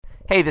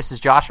Hey, this is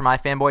Josh from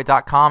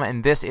iFanboy.com,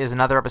 and this is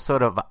another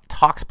episode of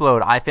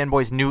Talksplode,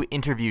 iFanboy's new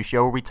interview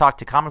show where we talk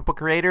to comic book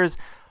creators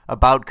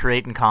about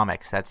creating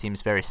comics. That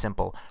seems very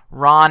simple.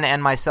 Ron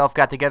and myself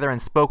got together and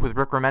spoke with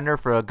Rick Remender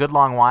for a good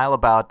long while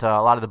about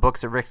a lot of the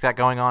books that Rick's got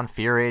going on,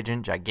 Fear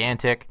Agent,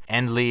 Gigantic,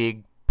 End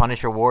League,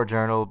 Punisher War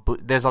Journal.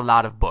 There's a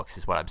lot of books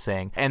is what I'm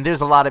saying. And there's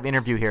a lot of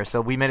interview here,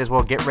 so we might as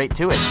well get right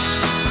to it.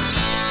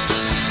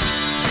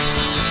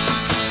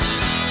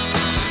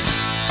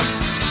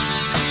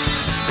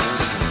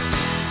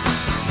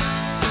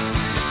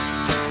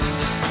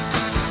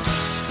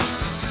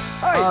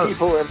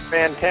 People in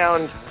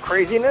Fantown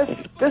craziness.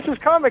 This is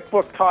comic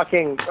book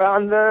talking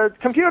on the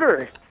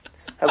computer.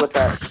 How about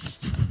that?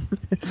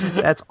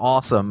 That's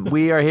awesome.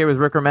 We are here with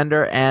Rick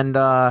Remender. And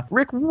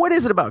Rick, what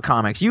is it about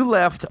comics? You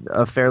left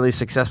a fairly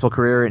successful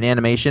career in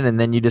animation,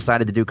 and then you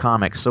decided to do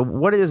comics. So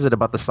what is it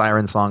about the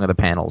siren song of the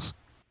panels?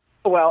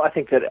 Well, I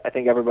think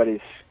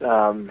everybody's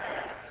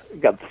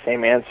got the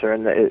same answer,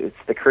 and it's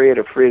the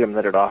creative freedom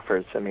that it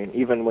offers. I mean,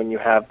 even when you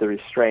have the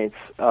restraints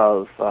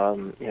of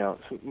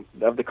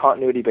of the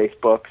continuity-based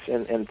books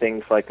and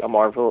things like a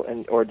Marvel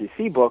or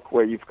DC book,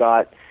 where you've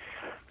got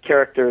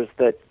characters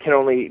that can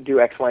only do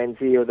X, Y, and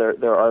Z, or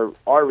there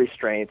are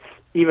restraints.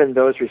 Even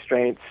those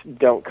restraints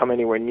don't come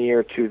anywhere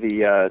near to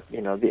the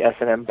the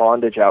S&M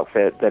bondage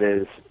outfit that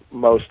is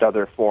most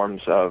other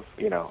forms of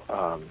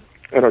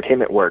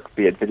entertainment work,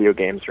 be it video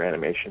games or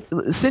animation.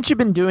 Since you've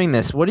been doing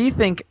this, what do you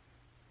think?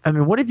 I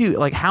mean, what have you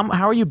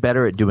how are you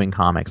better at doing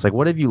comics? Like,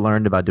 what have you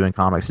learned about doing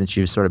comics since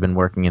you've sort of been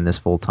working in this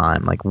full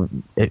time? Like,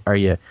 have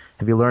you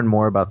learned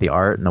more about the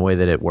art and the way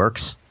that it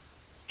works?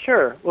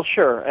 Sure. Well,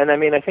 sure. And I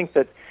mean, I think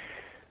that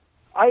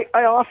I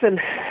often,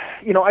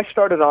 I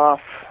started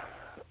off,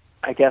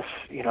 I guess,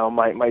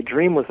 my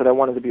dream was that I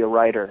wanted to be a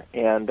writer,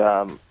 and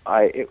as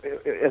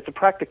a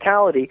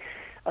practicality,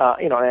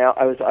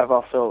 I've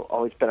also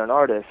always been an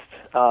artist.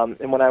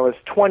 And when I was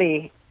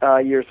 20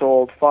 years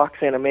old,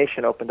 Fox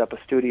Animation opened up a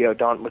studio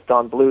with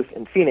Don Bluth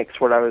in Phoenix,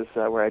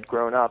 where I'd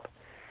grown up.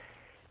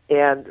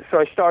 And so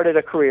I started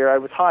a career. I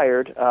was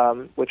hired,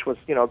 which was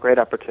a great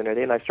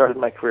opportunity, and I started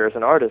my career as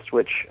an artist,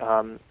 which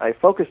I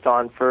focused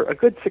on for a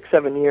good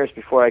 6-7 years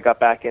before I got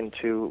back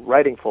into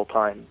writing full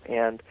time.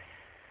 And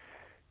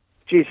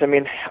geez, I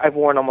mean, I've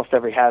worn almost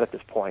every hat at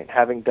this point,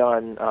 having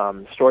done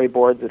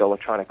storyboards at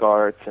Electronic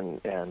Arts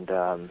and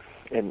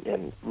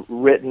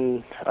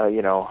written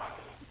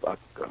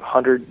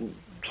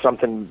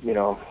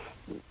 100-something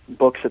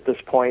books at this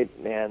point,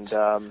 and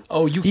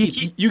you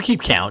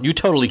keep count. You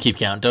totally keep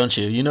count, don't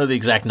you? You know the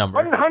exact number.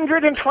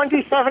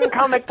 127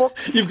 comic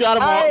books. You've got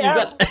them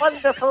all.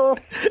 Wonderful.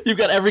 You've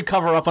got every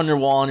cover up on your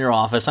wall in your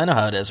office. I know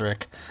how it is,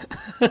 Rick.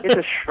 It's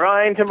a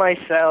shrine to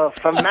myself,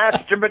 a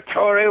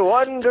masturbatory,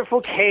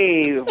 wonderful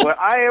cave where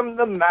I am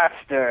the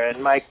master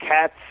and my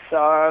cats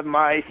are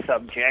my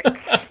subjects.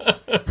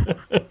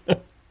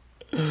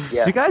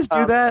 Yeah. Do you guys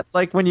do that?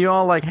 Like, when you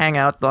all hang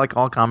out, like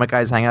all comic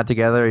guys hang out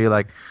together, you're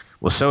like,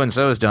 well,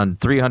 so-and-so has done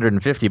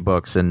 350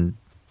 books, and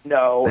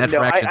that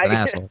fraction's an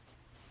asshole.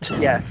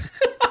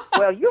 Yes.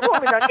 Well, you've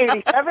only done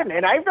 87,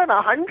 and I've done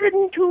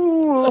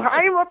 102.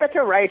 I'm a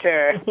better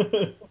writer.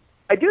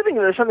 I do think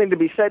there's something to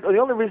be said. The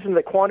only reason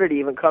that quantity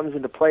even comes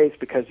into play is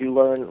because you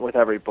learn with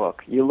every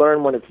book. You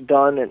learn when it's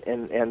done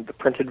and the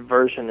printed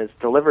version is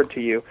delivered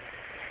to you.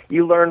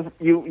 You learn,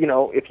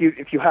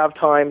 if you have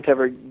time to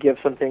ever give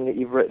something that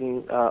you've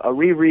written a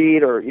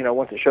reread, or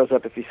once it shows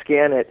up, if you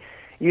scan it,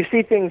 you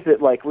see things that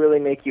really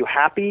make you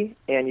happy,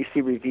 and you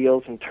see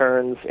reveals and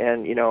turns,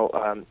 and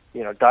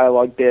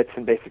dialogue bits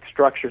and basic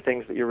structure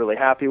things that you're really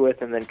happy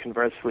with, and then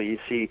conversely, you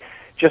see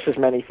just as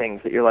many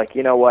things that you're like,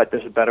 you know what,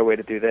 there's a better way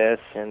to do this,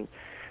 and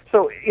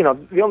so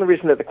the only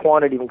reason that the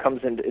quantity even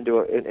comes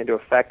into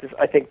effect is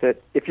I think that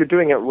if you're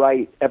doing it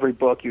right, every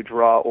book you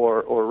draw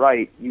or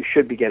write, you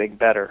should be getting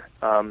better,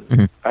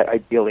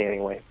 ideally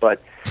anyway,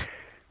 but.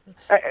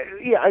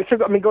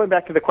 Going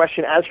back to the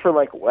question, as for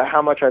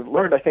how much I've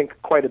learned, I think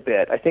quite a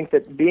bit. I think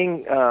that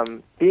being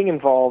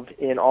involved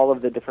in all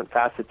of the different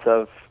facets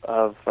of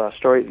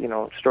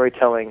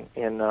storytelling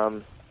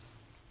in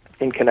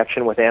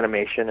connection with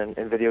animation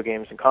and video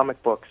games and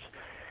comic books,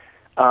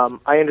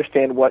 I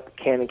understand what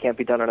can and can't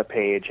be done on a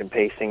page, and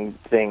pacing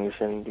things,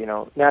 and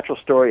natural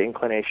story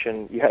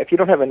inclination. If you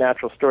don't have a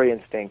natural story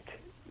instinct,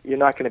 you're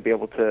not going to be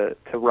able to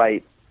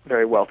write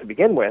very well to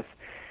begin with.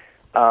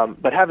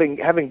 But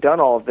having done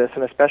all of this,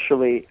 and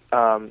especially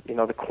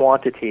the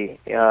quantity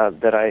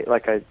that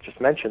I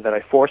just mentioned, that I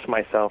force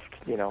myself,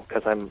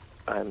 because I'm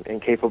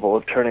incapable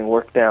of turning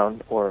work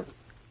down or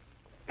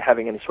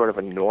having any sort of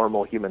a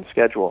normal human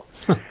schedule.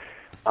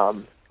 It's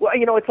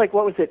like,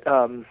 what was it?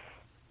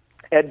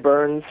 Ed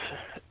Burns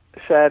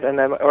said,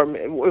 or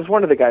it was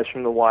one of the guys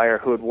from The Wire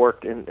who had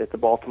worked at the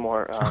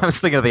Baltimore. I was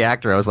thinking of the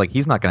actor. I was like,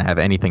 he's not going to have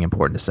anything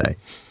important to say.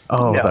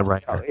 Oh, no, the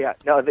writer.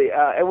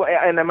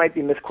 And I might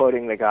be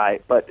misquoting the guy,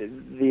 but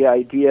the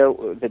idea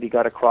that he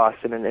got across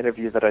in an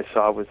interview that I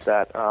saw was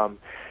that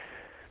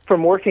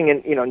from working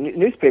in,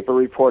 newspaper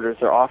reporters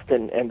are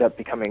often end up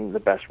becoming the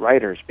best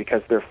writers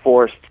because they're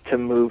forced to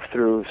move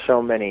through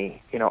so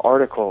many,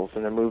 articles,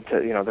 and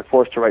they're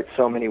forced to write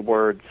so many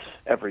words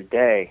every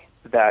day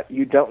that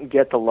you don't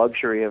get the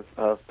luxury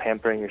of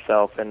pampering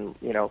yourself, and,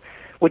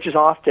 which is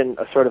often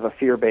a sort of a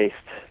fear-based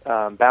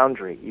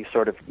boundary.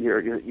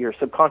 You're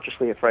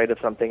subconsciously afraid of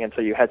something, and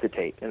so you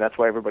hesitate, and that's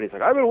why everybody's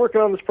like, I've been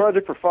working on this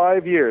project for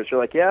 5 years.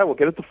 You're like, yeah, we'll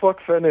get it the fuck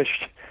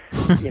finished.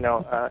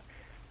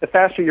 The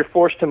faster you're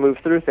forced to move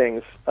through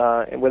things,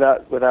 and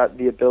without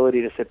the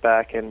ability to sit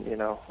back and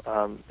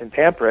and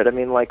pamper it. I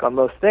mean, like on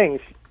most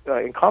things,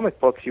 in comic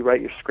books, you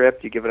write your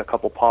script, you give it a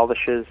couple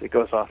polishes, it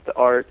goes off to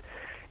art,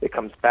 it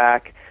comes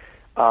back.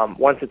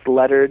 Once it's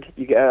lettered,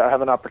 you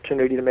have an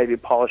opportunity to maybe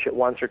polish it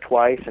once or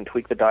twice and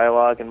tweak the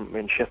dialogue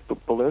and shift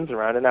balloons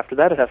around. And after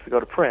that, it has to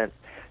go to print.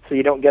 So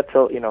you don't get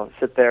to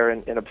sit there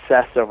and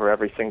obsess over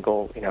every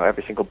single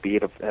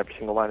beat of every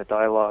single line of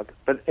dialogue.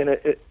 But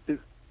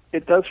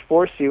it does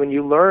force you, and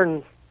you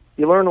learn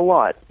a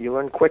lot. You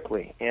learn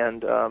quickly,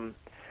 and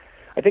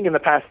I think in the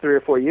past 3 or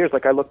 4 years,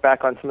 like I look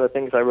back on some of the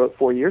things I wrote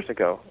 4 years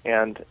ago,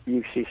 and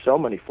you see so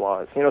many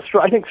flaws.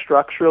 I think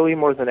structurally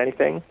more than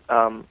anything,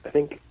 I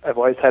think I've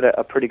always had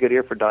a pretty good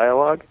ear for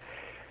dialogue,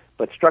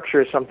 but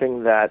structure is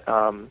something that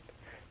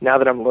now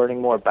that I'm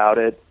learning more about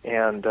it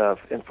and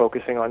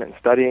focusing on it and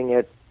studying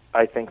it,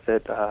 I think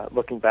that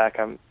looking back,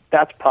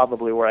 that's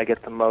probably where I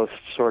get the most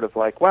sort of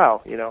like,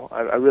 wow,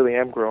 I really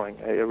am growing.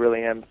 I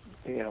really am,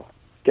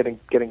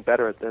 getting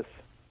better at this.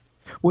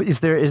 Well, is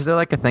there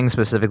like a thing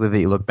specifically that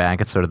you look back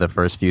at, sort of the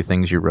first few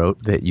things you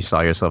wrote that you saw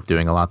yourself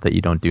doing a lot that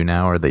you don't do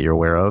now, or that you're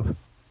aware of?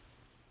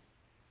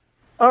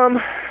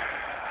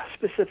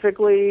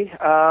 Specifically,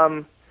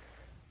 well,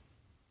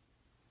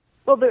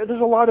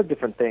 there's a lot of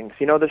different things.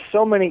 There's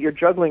so many. You're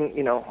juggling.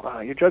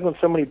 You're juggling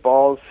so many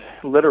balls,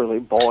 literally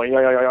ball.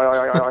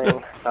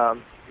 You're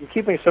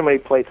keeping so many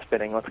plates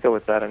spinning. Let's go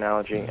with that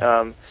analogy.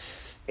 And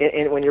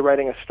when you're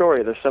writing a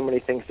story, there's so many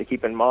things to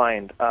keep in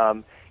mind.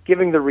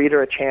 Giving the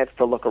reader a chance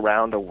to look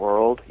around a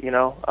world,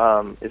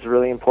 is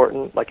really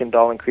important. Like in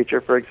Doll and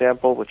Creature, for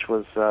example, which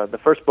was the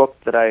first book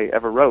that I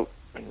ever wrote.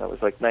 And that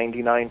was like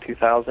 99,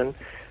 2000,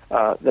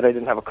 that I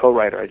didn't have a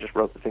co-writer. I just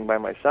wrote the thing by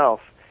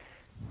myself.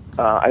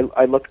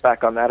 I looked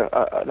back on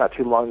that not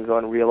too long ago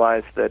and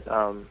realized that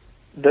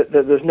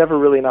there's never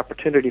really an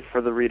opportunity for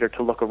the reader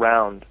to look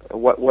around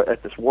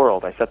at this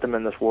world. I set them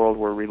in this world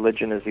where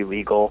religion is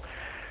illegal,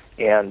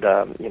 and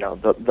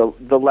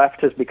the left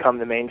has become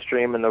the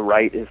mainstream, and the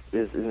right is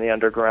in the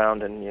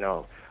underground, and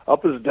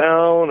up is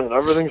down, and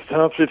everything's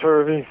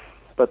topsy-turvy.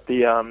 But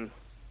the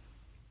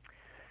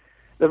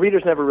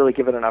reader's never really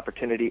given an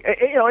opportunity.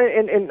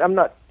 And I'm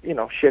not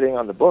shitting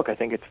on the book. I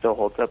think it still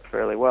holds up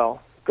fairly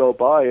well. Go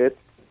buy it.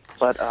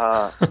 But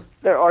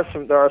there are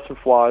some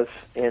flaws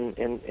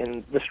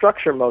in the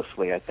structure,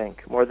 mostly, I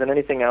think, more than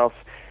anything else.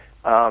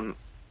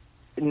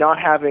 Not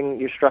having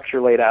your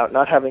structure laid out,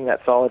 not having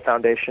that solid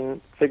foundation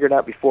figured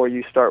out before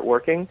you start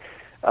working,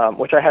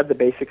 which I had the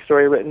basic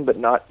story written, but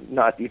not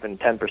even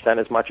 10%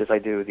 as much as I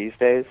do these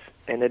days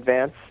in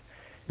advance.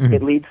 Mm-hmm.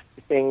 It leads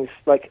to things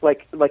like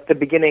the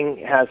beginning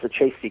has a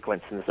chase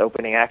sequence in this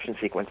opening action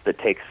sequence that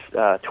takes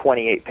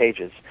 28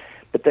 pages,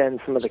 but then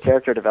some of the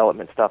character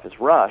development stuff is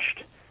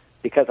rushed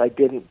because I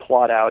didn't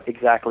plot out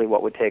exactly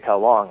what would take how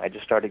long. I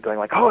just started going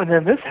like, oh, and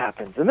then this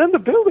happens, and then the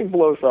building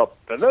blows up,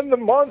 and then the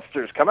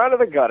monsters come out of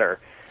the gutter.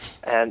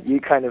 And you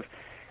kind of,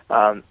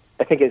 I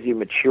think as you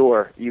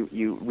mature,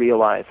 you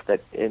realize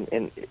that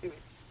you'll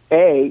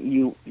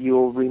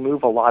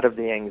remove a lot of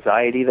the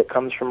anxiety that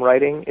comes from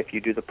writing if you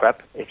do the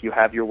prep, if you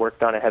have your work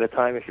done ahead of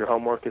time, if your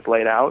homework is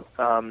laid out.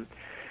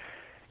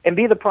 And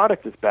B, the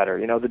product is better.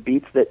 The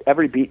beats that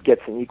every beat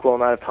gets an equal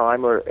amount of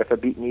time, or if a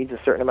beat needs a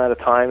certain amount of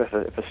time, if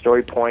a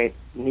story point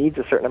needs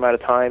a certain amount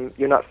of time,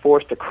 you're not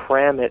forced to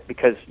cram it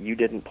because you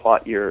didn't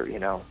plot your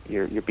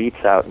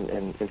beats out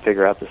and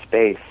figure out the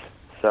space.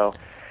 So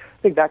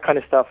I think that kind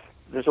of stuff.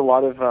 There's a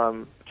lot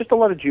of just a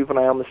lot of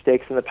juvenile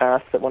mistakes in the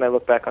past that when I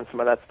look back on some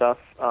of that stuff,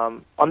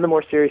 on the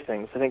more serious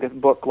things, I think a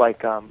book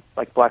like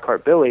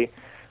Blackheart Billy,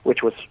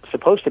 which was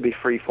supposed to be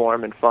free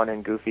form and fun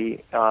and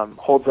goofy,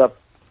 holds up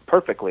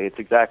perfectly. It's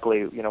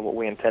exactly what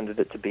we intended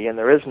it to be, and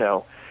there is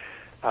no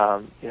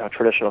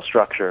traditional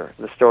structure.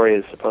 The story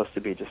is supposed to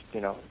be just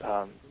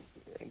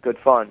good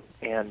fun,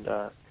 and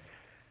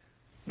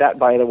that,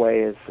 by the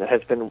way,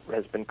 has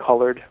been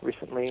colored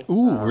recently.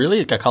 Ooh, really?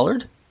 It got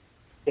colored?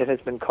 It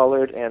has been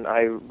colored, and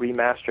I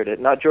remastered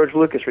it. Not George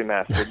Lucas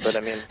remastered, but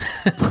I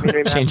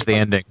mean change the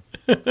ending.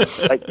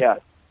 Like, yeah.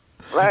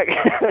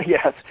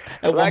 Yes.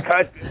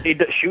 Blackheart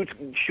shoots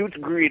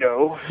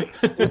Greedo.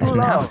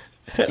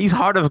 He's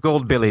Heart of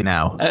Gold Billy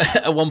now.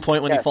 At one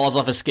point when he falls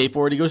off his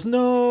skateboard, he goes,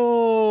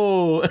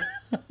 no! At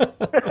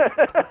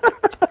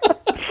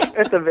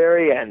the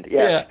very end,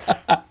 yeah.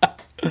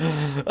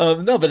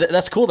 No, but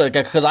that's cool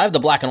because I have the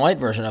black and white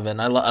version of it,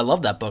 and I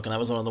love that book, and that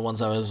was one of the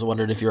ones I was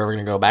wondering if you were ever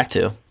going to go back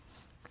to.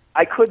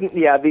 I couldn't.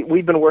 Yeah,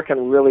 we've been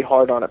working really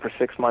hard on it for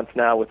 6 months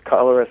now with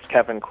colorist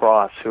Kevin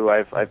Cross, who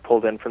I've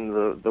pulled in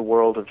from the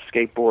world of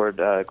skateboard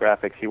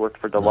graphics. He worked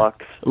for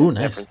Deluxe. Ooh,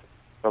 nice.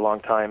 For a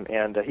long time,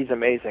 and he's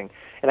amazing.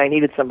 And I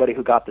needed somebody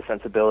who got the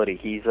sensibility.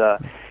 He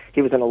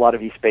was in a lot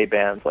of East Bay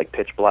bands like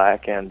Pitch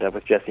Black, and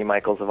with Jesse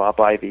Michaels of Op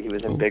Ivy, he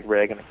was in Big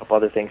Rig and a couple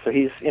other things. So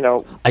he's,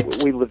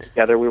 we lived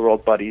together. We were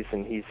old buddies,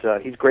 and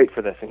he's great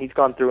for this. And he's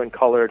gone through and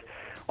colored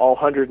all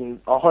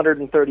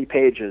 130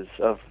 pages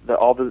of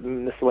all the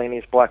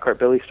miscellaneous Black Heart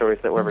Billy stories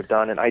that were ever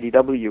done. And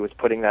IDW is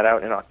putting that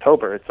out in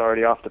October. It's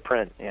already off the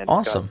print. And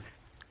awesome.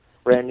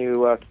 Brand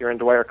new Kieran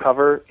Dwyer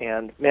cover,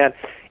 and man,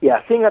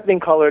 yeah, seeing that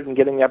being colored and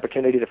getting the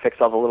opportunity to fix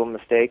all the little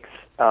mistakes,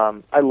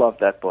 I love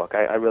that book.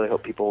 I really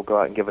hope people will go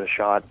out and give it a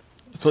shot.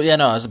 Cool. Yeah,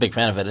 no, I was a big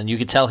fan of it, and you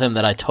could tell him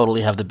that I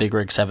totally have the Big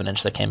Rig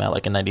 7-inch that came out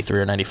like in '93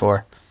 or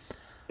 '94.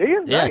 Do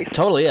you? Yeah, Nice.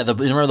 totally. Yeah, you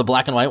remember the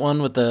black and white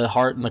one with the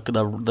heart and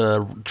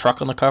the truck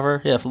on the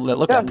cover? Yeah,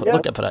 look at it. I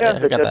got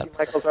Jesse that.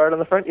 Michaels art on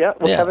the front. Yeah,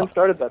 well, Yeah. Kevin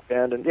started that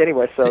band, and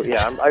anyway, so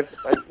yeah,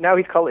 now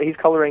he's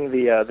coloring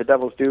the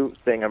Devil's Due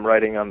thing I'm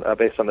writing on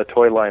based on the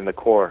toy line, The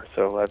Core.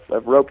 So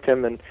I've roped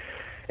him, and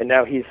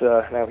now he's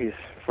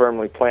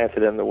firmly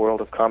planted in the world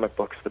of comic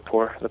books. The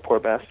poor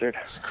bastard.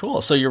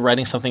 Cool. So you're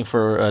writing something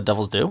for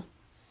Devil's Due?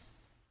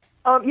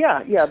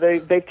 Yeah.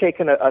 They've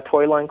taken a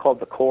toy line called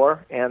The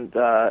Core, and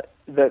at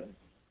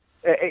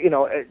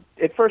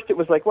first it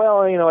was like,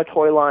 well, a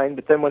toy line,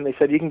 but then when they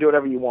said you can do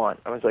whatever you want,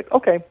 I was like,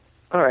 okay,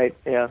 all right,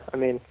 yeah. I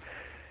mean,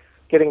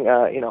 getting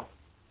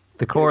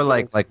The core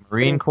like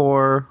Marine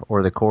Corps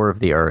or the core of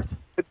the Earth?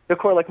 The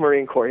core like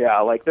Marine Corps,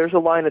 yeah. Like there's a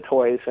line of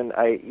toys, and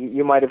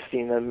you might have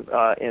seen them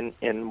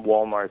in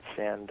Walmarts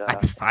and.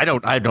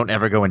 I don't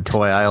ever go in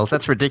toy aisles.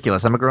 That's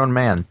ridiculous. I'm a grown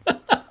man.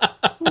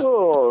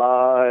 Oh,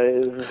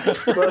 lies.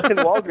 Well, in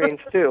Walgreens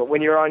too.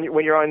 When you're on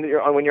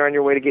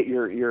your way to get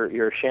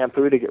your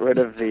shampoo to get rid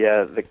of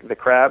the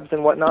crabs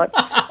and whatnot,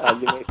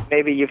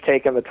 maybe you've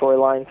taken the toy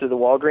line through the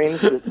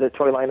Walgreens, the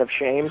toy line of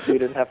shame, so you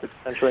didn't have to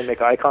essentially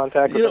make eye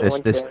contact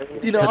with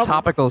the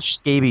topical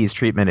scabies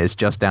treatment is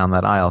just down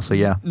that aisle. So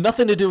yeah,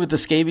 nothing to do with the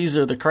scabies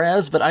or the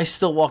crabs, but I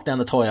still walk down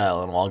the toy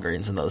aisle in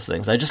Walgreens and those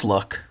things. I just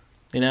look,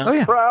 Oh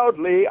yeah,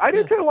 proudly. I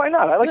do too. Why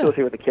not? I like to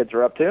see what the kids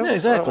are up to. Yeah,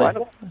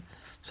 exactly.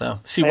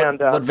 So, see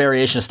what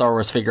variation of Star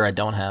Wars figure I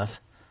don't have.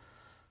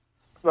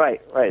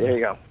 Right. There you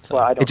go. So,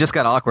 well, I don't. It just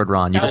got awkward,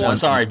 Ron. I'm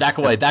sorry. Back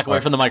away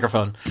from the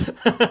microphone.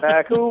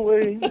 Back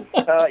away.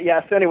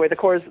 Yeah. So anyway, the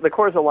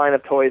core's a line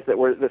of toys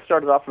that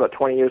started off about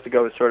 20 years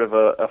ago as sort of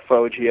a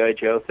faux GI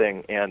Joe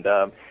thing, and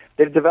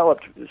they've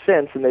developed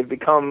since, and they've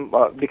become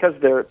because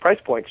their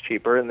price point's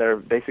cheaper and they're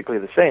basically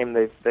the same.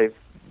 They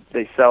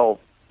sell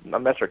a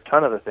metric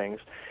ton of the things,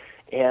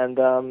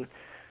 and.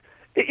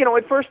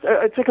 At first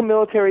it's like a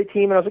military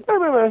team, and I was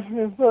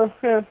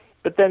like,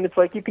 but then it's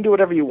like you can do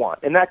whatever you want,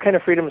 and that kind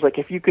of freedom is like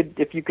if you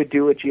could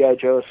do a GI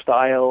Joe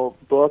style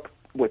book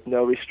with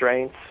no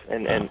restraints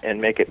and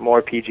make it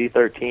more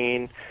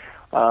PG-13,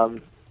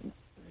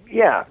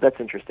 yeah, that's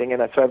interesting,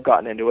 and so I've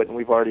gotten into it, and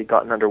we've already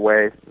gotten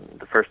underway.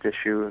 The first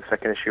issue, the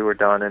second issue are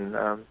done, and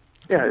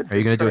yeah. Are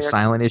you going to do a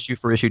silent issue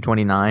for issue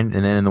 29,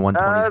 and then in the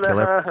 120s kill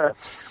it?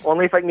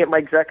 Only if I can get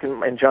Mike Zeck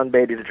and John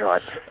Beatty to draw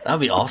it. That'd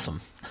be awesome.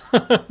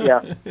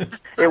 Yeah,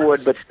 it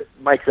would, but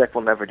Mike Zeck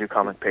will never do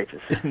comic pages.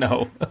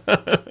 No,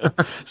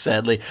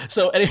 sadly.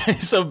 So anyway,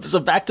 so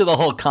back to the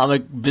whole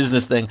comic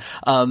business thing.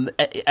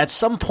 At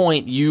some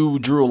point, you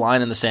drew a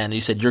line in the sand, and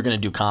you said you're going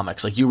to do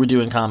comics. Like you were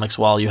doing comics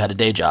while you had a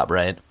day job,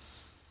 right?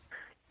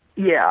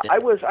 Yeah, I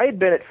had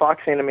been at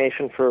Fox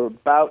Animation for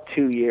about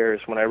 2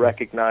 years when I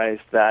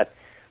recognized that.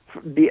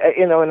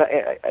 And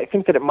I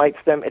think that it might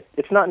stem.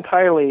 It's not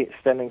entirely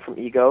stemming from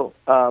ego,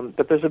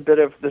 but there's a bit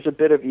of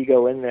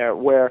ego in there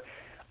where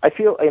I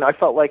felt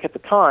like at the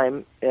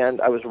time, and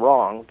I was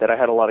wrong, that I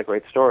had a lot of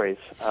great stories,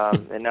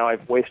 and now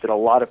I've wasted a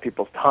lot of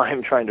people's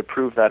time trying to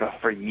prove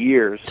that for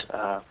years.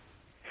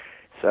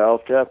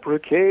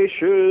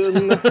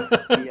 Self-deprecation.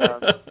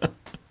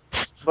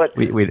 But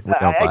we don't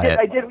buy it.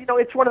 I did.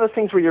 It's one of those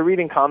things where you're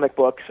reading comic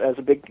books as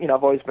a big.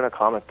 I've always been a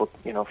comic book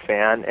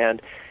fan,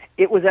 and.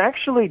 It was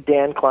actually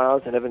Dan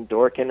Clowes and Evan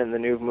Dorkin and the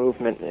new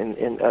movement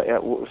in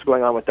what was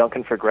going on with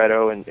Duncan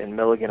Fegretto and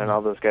Milligan and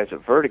all those guys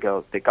at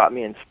Vertigo that got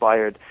me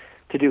inspired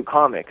to do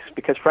comics.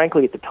 Because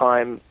frankly, at the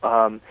time,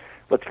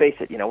 let's face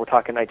it, we're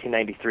talking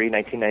 1993,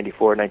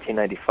 1994,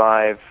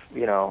 1995,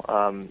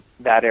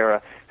 that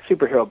era.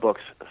 Superhero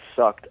books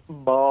sucked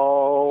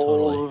balls.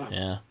 Totally,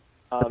 yeah.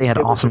 But they had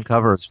awesome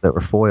covers that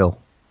were foil.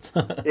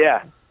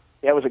 Yeah.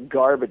 Yeah, it was a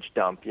garbage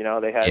dump.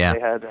 They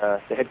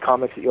had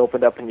comics that you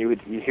opened up and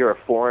you'd hear a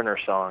Foreigner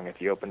song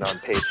if you opened on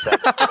page 7.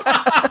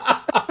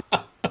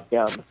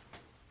 Yeah,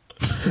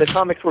 the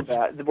comics were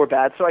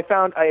bad. So I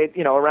found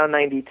around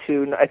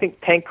 92. I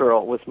think Tank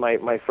Girl was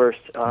my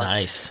first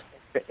nice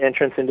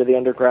entrance into the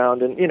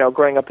underground, and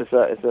growing up as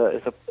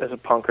a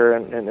punker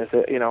and as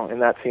a in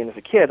that scene as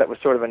a kid, that was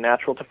sort of a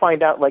natural to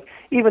find out. Like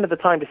even at the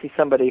time, to see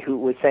somebody who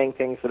was saying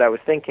things that I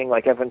was thinking,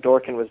 like Evan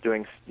Dorkin was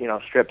doing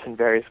strips in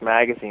various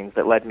magazines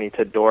that led me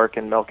to Dork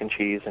and Milk and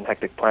Cheese and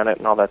Hectic Planet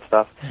and all that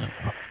stuff.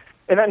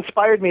 and that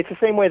inspired me. It's the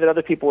same way that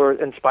other people were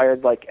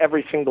inspired. Like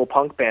every single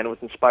punk band was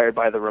inspired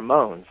by the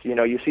Ramones. You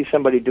know, you see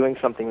somebody doing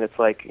something that's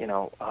like, you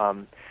know,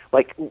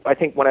 like I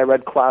think when I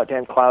read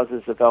Dan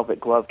Klaus's The Velvet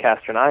Glove,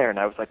 Cast and Iron,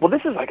 I was like, well,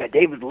 this is like a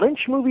David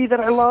Lynch movie that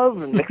I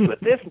love, and mixed with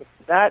this, mixed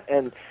with that,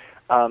 and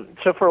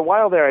so for a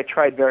while there, I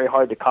tried very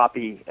hard to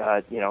copy,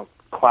 you know,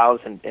 Klaus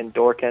and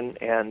Dorkin,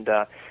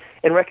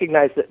 and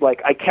recognized that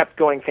like I kept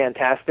going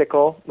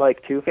fantastical,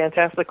 like too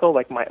fantastical,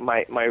 like my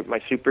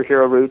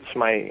superhero roots,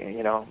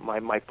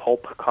 my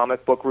pulp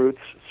comic book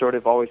roots sort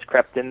of always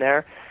crept in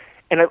there,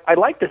 and I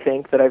like to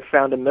think that I've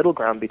found a middle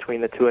ground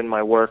between the two in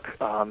my work,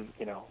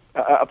 you know,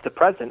 up to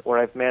present, where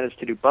I've managed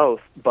to do both.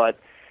 But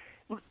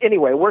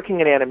anyway, working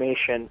in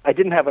animation, I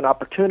didn't have an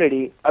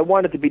opportunity. I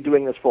wanted to be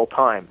doing this full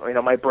time. You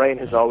know, my brain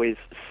has always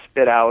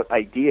spit out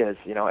ideas.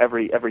 You know,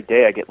 every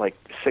day I get like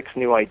 6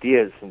 new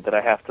ideas that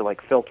I have to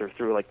like filter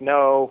through. Like,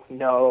 no,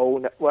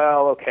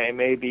 well, okay,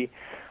 maybe.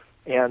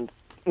 And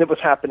it was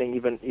happening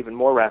even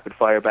more rapid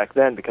fire back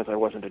then because I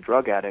wasn't a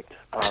drug addict.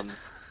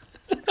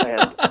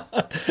 And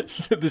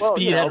the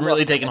speed hadn't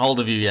really taken hold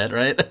of you yet,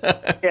 right?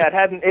 Yeah, it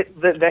hadn't.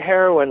 The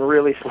heroin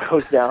really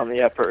slows down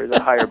the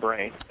higher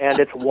brain, and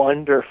it's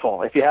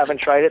wonderful. If you haven't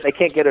tried it, they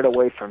can't get it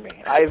away from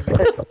me. I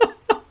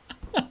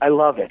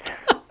love it.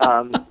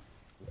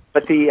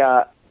 But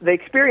the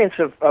experience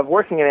of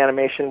working in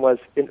animation was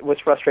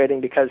frustrating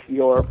because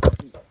you're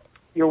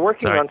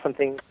working on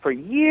something for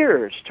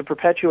years to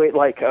perpetuate,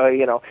 like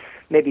you know,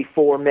 maybe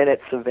 4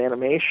 minutes of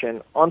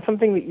animation on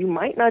something that you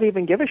might not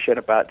even give a shit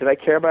about. Did I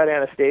care about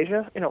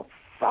Anastasia? You know,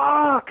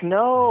 fuck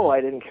no, I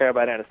didn't care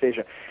about Anastasia.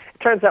 It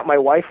turns out my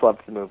wife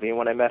loved the movie, and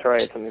when I met her, I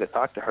had something to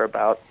talk to her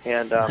about.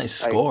 And nice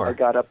score. I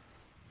got up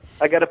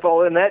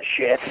all in that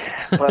shit,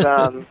 but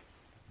I'm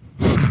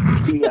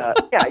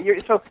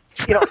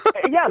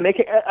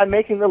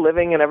making the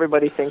living, and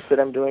everybody thinks that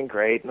I'm doing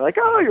great. And like,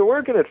 oh, you're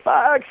working at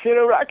Fox, you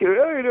know, Rocky, oh,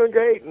 you're doing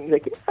great. And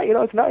like, yeah, you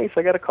know, it's nice.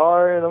 I got a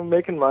car, and I'm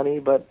making money.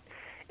 But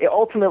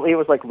ultimately, it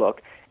was like,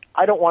 look,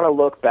 I don't want to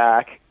look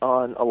back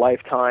on a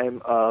lifetime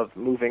of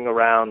moving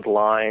around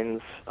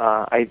lines.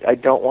 I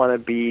don't want to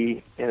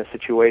be in a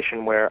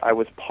situation where I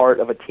was part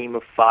of a team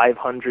of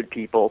 500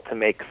 people to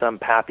make some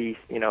pappy,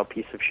 you know,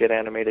 piece of shit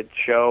animated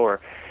show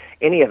or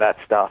any of that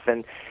stuff.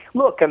 And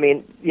look, I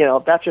mean, you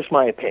know, that's just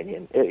my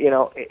opinion.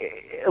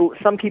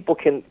 Some people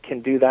can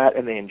do that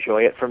and they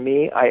enjoy it. For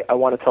me, I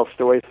want to tell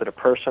stories that are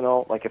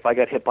personal. Like if I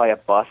got hit by a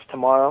bus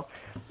tomorrow,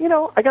 you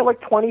know, I got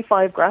like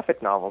 25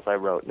 graphic novels I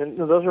wrote. And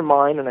those are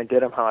mine, and I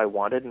did them how I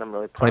wanted, and I'm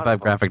really proud 25 of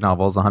them. graphic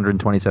novels,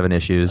 127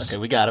 issues. Okay,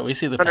 we got it. We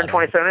see the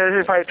 127.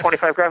 There's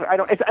 25 graphic. I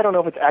don't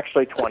know if it's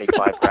actually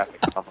 25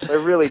 graphic novels. I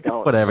really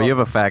don't. Whatever. You have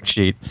a fact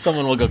sheet.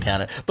 Someone will go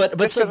count it. But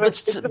because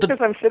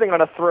I'm sitting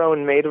on a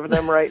throne made of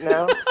them right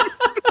now.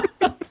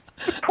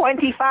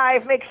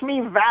 25 makes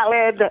me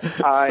valid.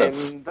 I'm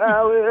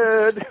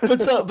valid.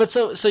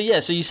 So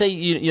yeah. So you say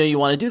you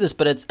want to do this,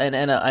 but it's and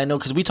I know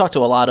because we talk to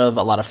a lot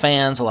of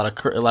fans, a lot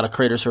of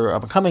creators who are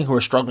up and coming who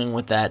are struggling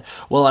with that.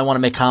 Well, I want to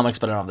make comics,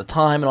 but I don't have the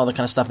time and all that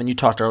kind of stuff. And you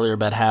talked earlier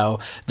about how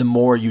the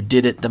more you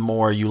did it, the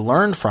more you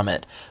learned from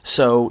it.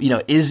 So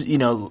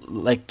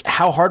like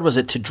how hard was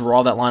it to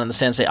draw that line in the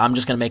sand and say I'm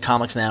just going to make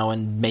comics now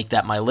and make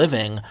that my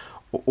living,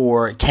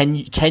 or can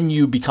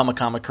you become a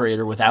comic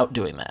creator without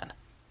doing that?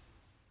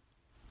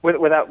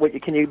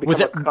 Can you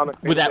become a comic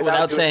creator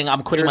without saying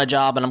I'm quitting my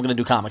job and I'm going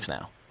to do comics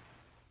now?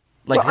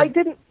 Like well, I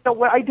didn't. No,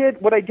 what I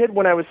did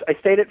when I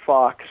stayed at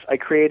Fox. I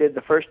created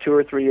the first 2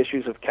 or 3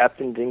 issues of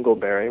Captain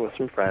Dingleberry with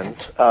some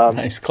friends.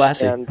 Nice,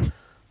 classy. And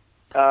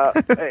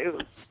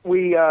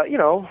we,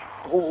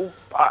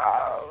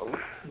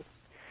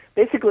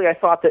 basically, I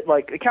thought that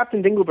like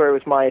Captain Dingleberry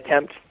was my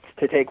attempt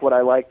to take what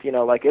I liked. You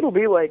know, like it'll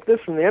be like this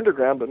from the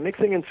underground, but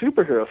mixing in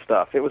superhero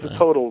stuff. It was a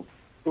total.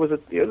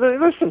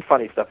 There's some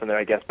funny stuff in there,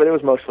 I guess, but it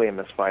was mostly a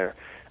misfire.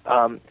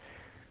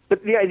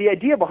 But the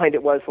idea behind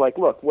it was like,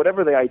 look,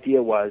 whatever the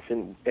idea was,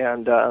 and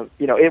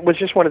it was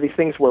just one of these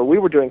things where we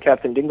were doing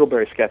Captain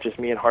Dingleberry sketches,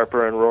 me and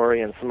Harper and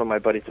Rory and some of my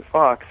buddies at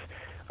Fox.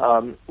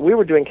 We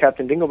were doing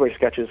Captain Dingleberry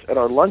sketches at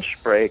our lunch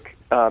break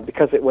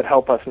because it would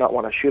help us not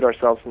want to shoot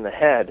ourselves in the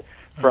head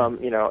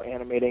from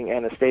animating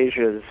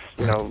Anastasia's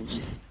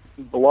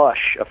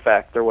blush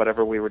effect or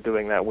whatever we were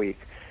doing that week,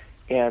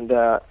 and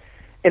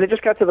it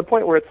just got to the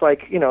point where it's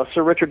like,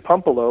 Sir Richard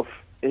Pumpaloaf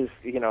is,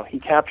 he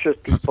captures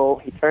people,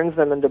 he turns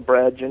them into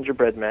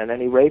gingerbread men,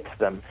 and he rapes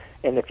them.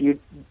 And if you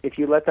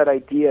let that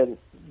idea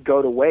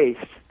go to waste,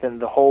 then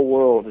the whole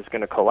world is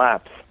going to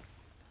collapse.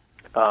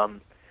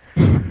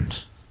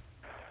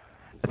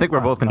 I think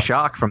we're both in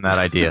shock from that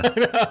idea.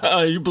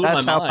 You blew my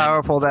mind. That's how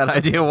powerful that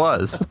idea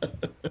was.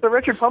 So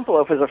Richard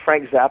Pumpaloaf is a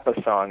Frank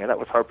Zappa song, and that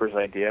was Harper's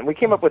idea. And we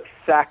came up with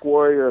Sack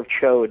Warrior of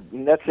Chode,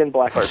 and that's in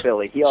Blackheart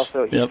Billy. He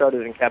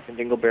started in Captain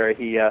Dingleberry.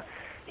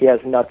 He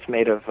has nuts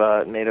made of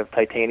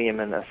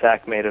titanium and a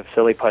sack made of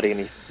silly putty,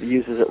 and he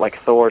uses it like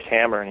Thor's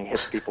hammer, and he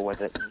hits people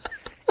with it.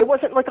 It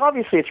wasn't like,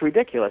 obviously it's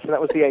ridiculous, and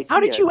that was the idea. How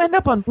did you end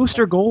up on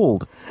Booster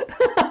Gold?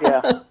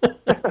 Yeah.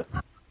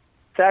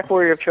 Sack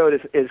Warrior of Chode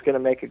is going to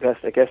make a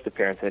guest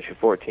appearance in issue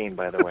 14,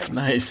 by the way.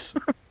 Nice.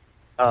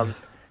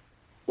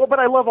 Well, Well, but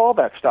I love all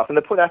that stuff, and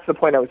that's the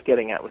point I was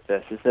getting at with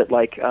this, is that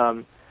like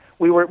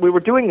we were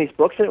doing these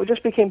books, and it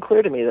just became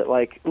clear to me that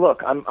like,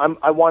 look,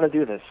 I want to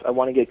do this, I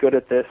want to get good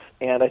at this,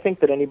 and I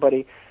think that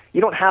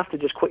you don't have to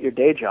just quit your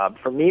day job.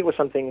 For me, it was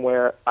something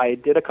where I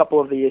did a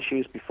couple of the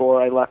issues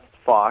before I left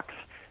Fox.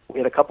 We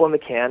had a couple in the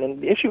can,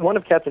 and issue 1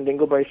 of Captain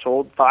Dingleberry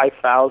sold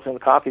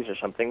 5,000 copies or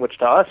something, which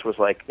to us was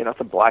like, it's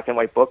a black and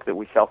white book that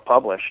we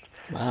self-published.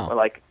 Wow. We're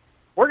like,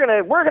 we're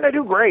gonna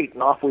do great,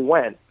 and off we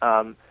went.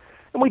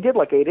 And we did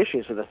like 8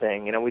 issues of the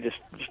thing. We just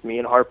me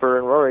and Harper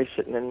and Rory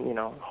sitting in,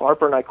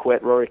 Harper and I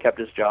quit. Rory kept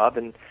his job,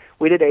 and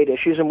we did 8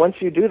 issues. And once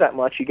you do that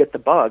much, you get the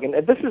bug. And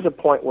this is a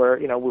point where,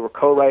 we were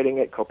co-writing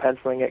it,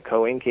 co-penciling it,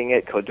 co-inking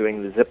it,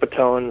 co-doing the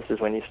zipatones. This is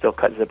when you still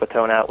cut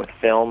zipatone out with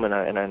film and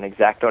an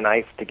X-Acto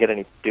knife to get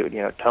any,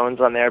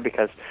 tones on there,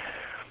 because,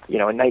 in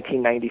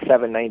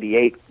 1997,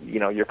 98,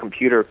 your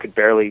computer could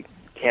barely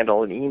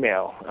handle an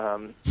email.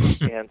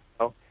 And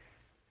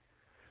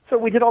so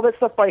we did all that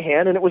stuff by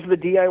hand, and it was the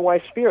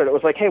DIY spirit. It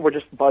was like, hey, we're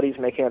just buddies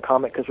making a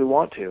comic because we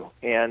want to.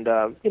 And,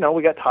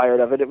 we got tired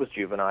of it. It was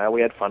juvenile.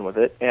 We had fun with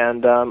it.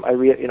 And I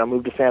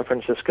moved to San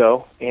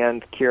Francisco,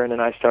 and Kieran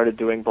and I started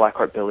doing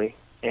Blackheart Billy.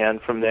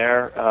 And from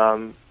there,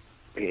 I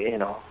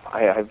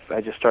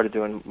just started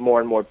doing more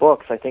and more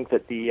books. I think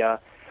that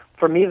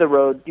for me, the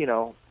road,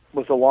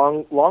 was a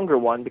longer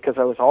one, because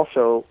I was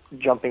also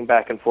jumping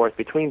back and forth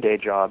between day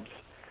jobs.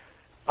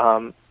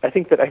 I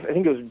think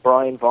it was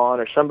Brian Vaughan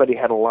or somebody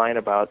had a line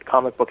about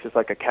comic books is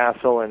like a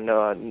castle, and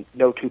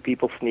no two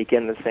people sneak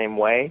in the same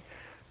way.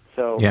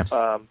 So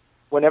yeah.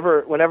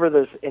 Whenever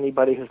there's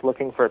anybody who's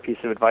looking for a piece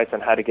of advice on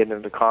how to get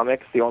into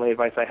comics, the only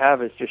advice I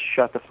have is just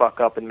shut the fuck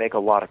up and make a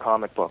lot of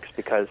comic books,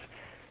 because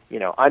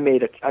I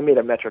made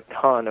a metric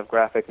ton of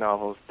graphic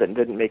novels that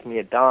didn't make me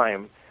a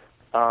dime.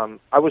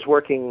 I was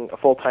working a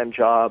full-time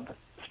job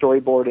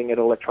storyboarding at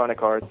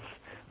Electronic Arts,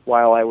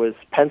 while I was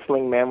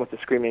penciling Man with the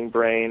Screaming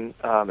Brain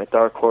at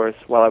Dark Horse,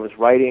 while I was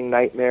writing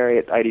Nightmare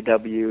at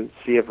IDW,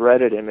 Sea of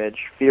Red at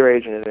Image, Fear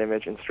Agent at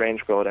Image, and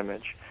Strange Girl at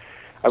Image.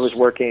 I was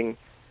working,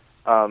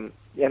 and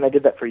I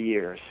did that for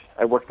years.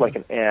 I worked like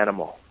an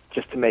animal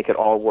just to make it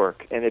all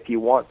work. And if you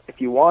want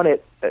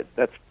it,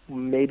 that's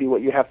maybe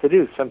what you have to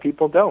do. Some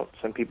people don't.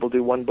 Some people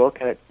do one book,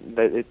 and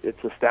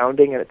it's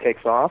astounding, and it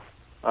takes off,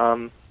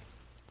 and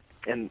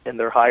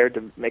they're hired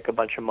to make a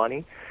bunch of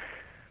money.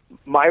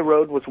 My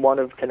road was one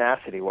of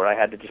tenacity, where I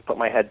had to just put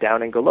my head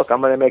down and go, look,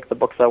 I'm going to make the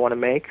books I want to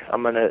make.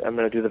 I'm going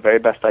to do the very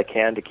best I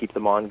can to keep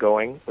them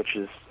ongoing, which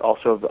is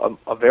also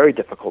a very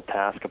difficult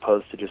task,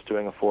 opposed to just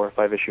doing a 4 or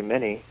 5 issue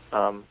mini.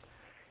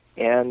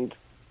 And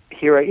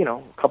here,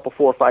 a couple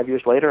 4 or 5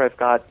 years later, I've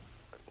got,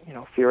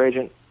 Fear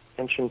Agent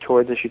inching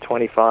towards issue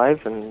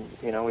 25, and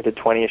we did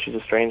 20 issues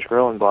of Strange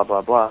Girl and blah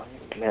blah blah.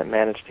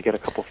 Managed to get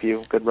a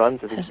few good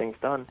runs of these things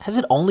done. Has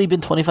it only been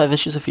 25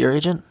 issues of Fear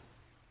Agent?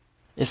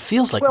 It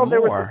feels like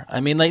more.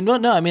 I mean, like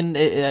no. I mean,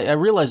 I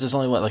realize there's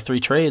only 3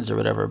 trades or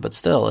whatever, but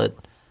still,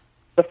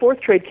 the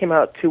 4th trade came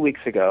out 2 weeks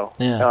ago.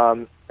 Yeah.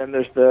 And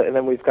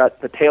then we've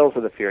got the Tales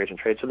of the Fear Agent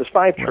trade. So there's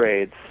 5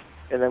 trades,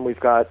 and then we've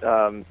got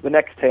the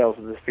next Tales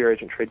of the Fear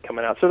Agent trade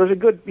coming out. So there's a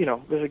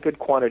good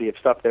quantity of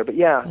stuff there. But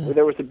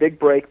there was a big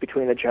break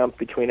between the jump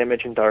between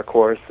Image and Dark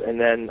Horse, and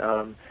then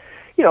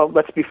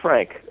let's be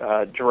frank,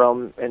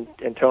 Jerome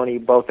and Tony,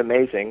 both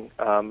amazing.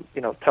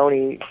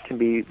 Tony can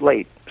be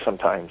late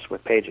sometimes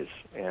with pages.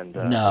 And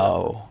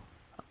no.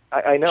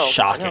 I know.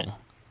 Shocking.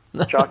 I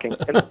know. Shocking.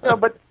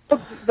 And, but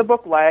the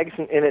book lags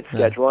in its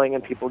scheduling,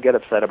 and people get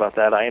upset about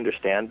that. I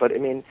understand. But, I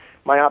mean,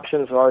 my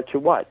options are to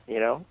what?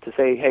 To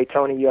say, hey,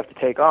 Tony, you have to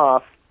take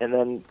off, and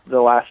then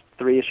the last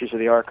 3 issues of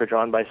the arc are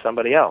drawn by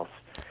somebody else.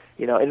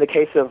 In the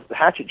case of the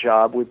Hatchet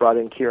Job, we brought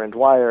in Kieran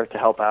Dwyer to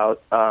help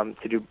out,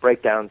 to do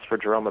breakdowns for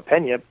Jerome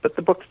Pena, but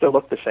the book still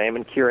looked the same,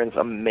 and Kieran's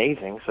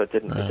amazing, so it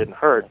didn't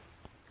hurt.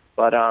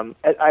 But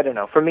I don't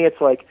know. For me,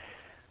 it's like,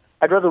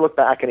 I'd rather look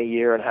back in a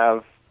year and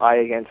have Eye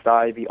Against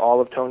Eye be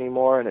all of Tony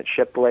Moore, and it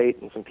shipped late,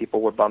 and some people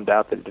were bummed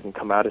out that it didn't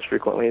come out as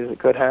frequently as it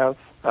could have,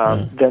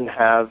 than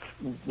have,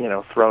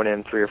 thrown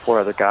in 3 or 4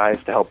 other guys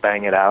to help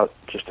bang it out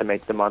just to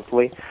make the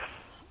monthly.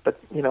 But,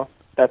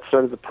 that's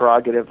sort of the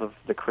prerogative of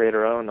the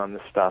creator-owned on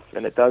this stuff,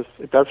 and it does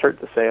hurt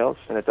the sales,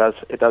 and it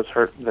does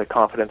hurt the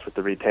confidence with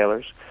the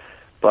retailers.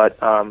 But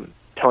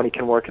Tony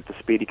can work at the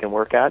speed he can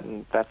work at,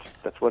 and that's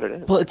what it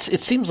is. Well, it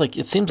seems like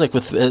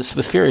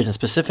with Fear Agent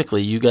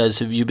specifically,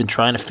 you've been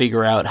trying to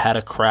figure out how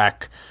to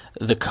crack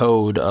the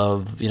code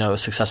of a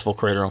successful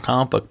creator-owned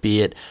comic book,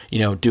 be it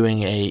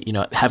doing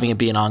having it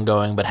be an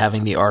ongoing, but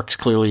having the arcs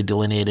clearly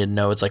delineated.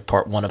 It's like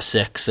part 1 of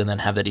 6, and then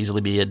have that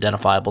easily be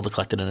identifiable to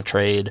collect it in a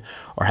trade,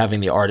 or having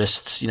the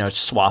artists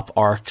swap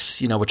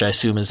arcs, which I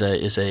assume is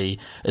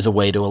a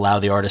way to allow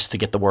the artists to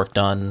get the work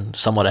done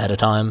somewhat ahead of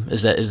time.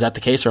 Is that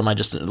the case, or am I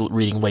just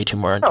reading way too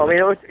more into it?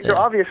 No, you're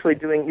obviously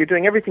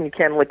doing everything you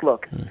can. Like,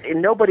 look,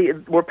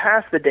 we're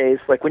past the days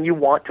like when you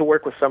want to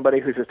work with somebody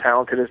who's as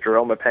talented as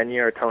Jerome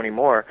Pena or Tony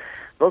Moore.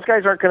 Those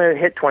guys aren't going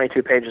to hit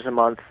 22 pages a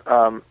month,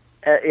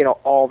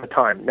 all the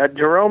time. Now,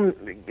 Jerome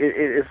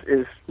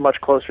is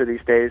much closer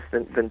these days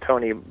than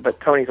Tony, but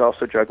Tony's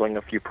also juggling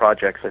a few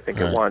projects, I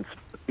think, at once.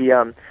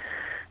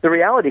 the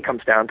reality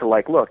comes down to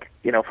like, look,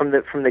 from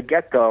the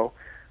get-go,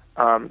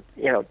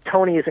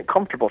 Tony isn't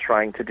comfortable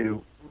trying to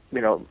do,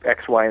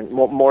 X, Y, and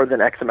more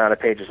than X amount of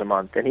pages a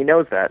month, and he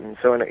knows that. And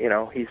so,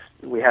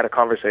 we had a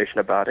conversation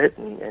about it,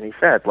 and he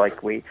said,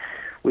 like, we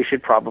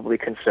should probably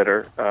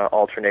consider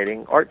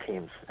alternating art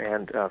teams.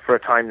 And for a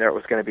time there, it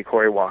was going to be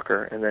Corey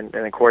Walker, and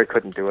then Corey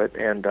couldn't do it.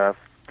 And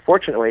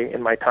fortunately,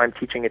 in my time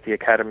teaching at the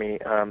Academy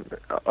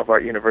of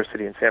Art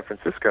University in San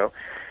Francisco,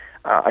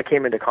 I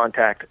came into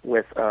contact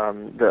with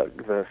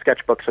the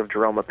sketchbooks of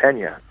Jerome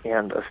Pena,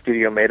 and a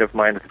studio mate of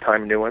mine at the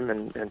time knew him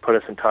and put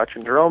us in touch,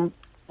 and Jerome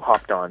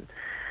hopped on.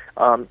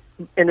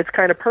 And it's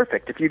kind of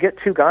perfect. If you get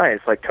two guys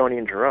like Tony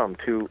and Jerome,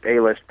 two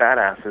A-list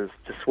badasses,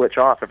 to switch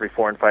off every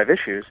 4 and 5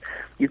 issues,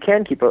 you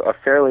can keep a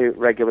fairly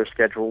regular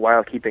schedule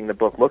while keeping the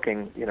book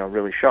looking,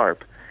 really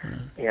sharp.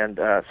 And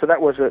so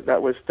that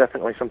was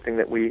definitely something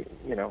that we,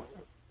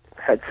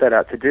 had set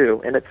out to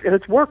do, and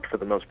it's worked for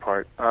the most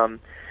part.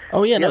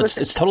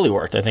 It's totally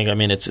worked. I think. I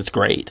mean, it's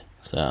great.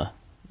 So.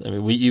 I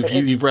mean,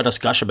 you've read us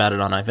gush about it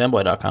on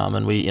ifanboy.com,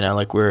 and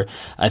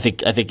I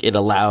think it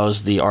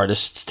allows the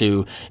artists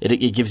to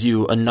it gives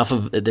you enough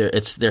of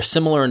they're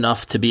similar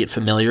enough to be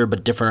familiar,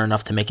 but different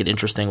enough to make it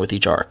interesting with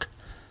each arc.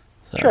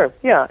 So. Sure,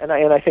 yeah, and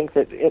I think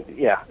that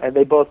and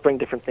they both bring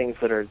different things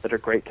that are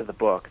great to the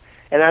book.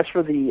 And as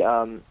for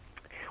the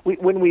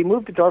when we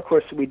moved to Dark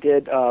Horse, we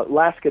did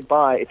Last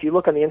Goodbye. If you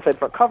look on the inside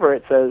front cover,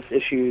 it says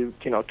issue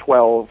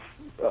 12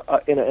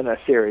 in a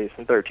series,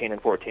 and 13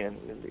 and 14,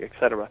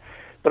 etc.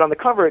 But on the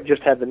cover, it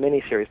just had the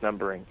miniseries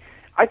numbering.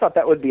 I thought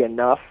that would be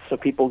enough so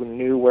people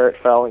knew where it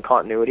fell in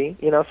continuity.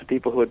 So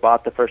people who had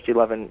bought the first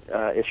 11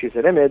 issues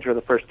at Image or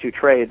the first 2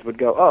 trades would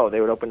go,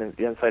 they would open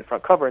the inside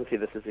front cover and see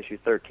this is issue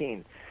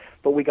 13.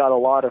 But we got a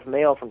lot of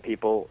mail from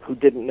people who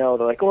didn't know.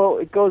 They're like, well,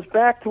 it goes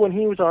back to when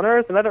he was on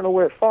Earth, and I don't know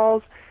where it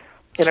falls.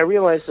 And I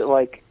realized that,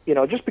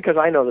 just because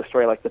I know the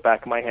story like the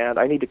back of my hand,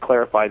 I need to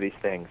clarify these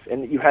things.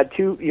 And you had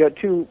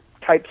two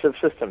types of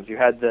systems. You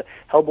had the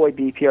Hellboy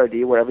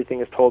BPRD, where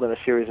everything is told in a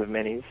series of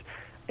minis,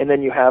 and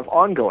then you have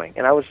ongoing.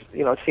 And I was,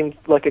 it seemed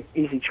like an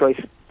easy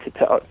choice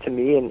to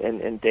me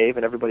and Dave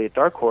and everybody at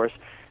Dark Horse.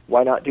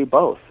 Why not do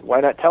both? Why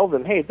not tell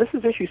them, hey, this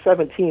is issue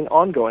 17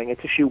 ongoing.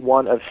 It's issue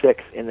 1 of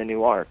 6 in the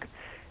new arc,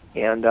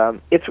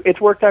 and it's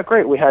worked out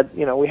great. We had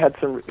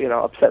some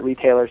upset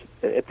retailers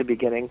at the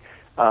beginning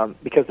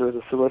because there was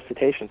a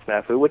solicitation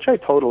snafu, which I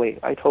totally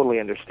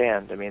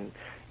understand. I mean.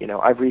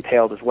 I've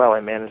retailed as well. I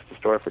managed the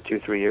store for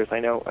 2-3 years.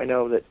 I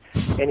know that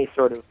any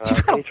sort of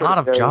a lot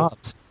of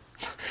jobs.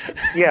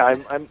 Yeah,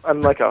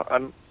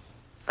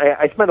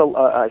 I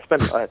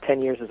spent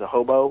 10 years as a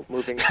hobo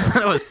moving.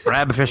 I was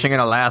crab fishing in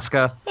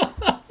Alaska.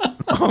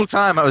 The whole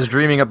time I was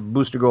dreaming up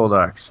Booster Gold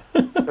arcs.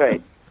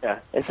 Right. Yeah.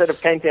 Instead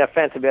of painting a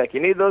fence, I'd be like, "You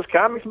need those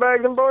comics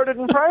bags embroidered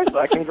in price?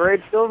 I can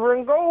grade silver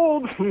and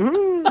gold."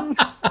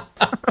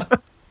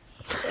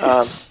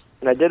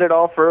 And I did it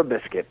all for a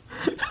biscuit.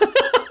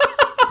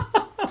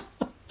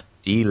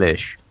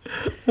 Delicious.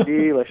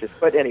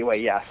 But anyway,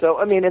 yeah. So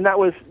I mean, and that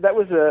was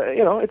a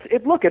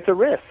it's a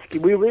risk.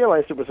 We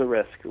realized it was a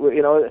risk,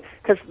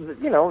 because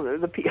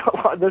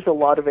there's a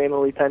lot of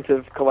anal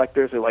retentive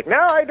collectors who are like, no,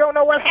 I don't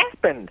know what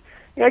happened.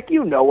 Like,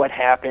 what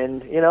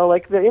happened.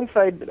 Like the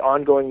inside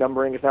ongoing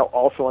numbering is now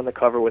also on the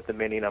cover with the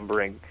mini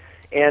numbering.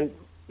 And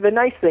the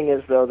nice thing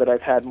is, though, that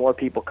I've had more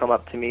people come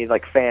up to me,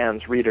 like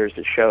fans, readers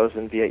at shows,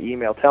 and via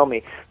email, tell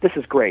me this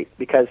is great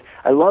because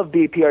I love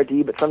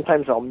BPRD, but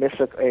sometimes I'll miss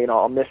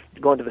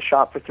going to the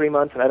shop for 3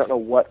 months, and I don't know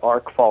what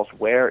arc falls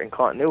where in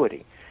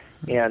continuity.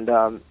 And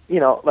I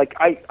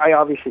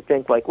obviously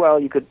think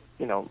you could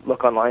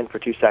look online for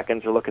 2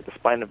 seconds or look at the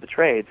spine of the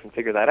trades and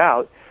figure that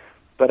out.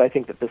 But I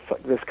think that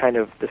this kind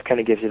of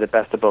gives you the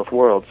best of both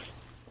worlds.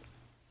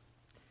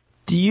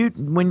 Do you,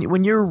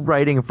 when you're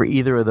writing for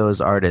either of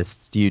those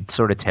artists, do you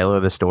sort of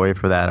tailor the story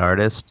for that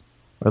artist?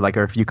 Or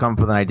if you come up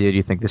with an idea, do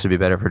you think this would be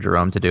better for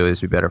Jerome to do,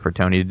 this would be better for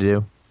Tony to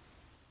do?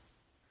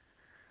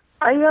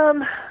 I don't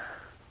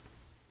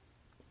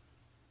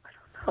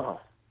know.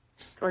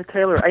 Do I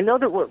tailor? I know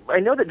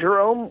that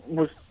Jerome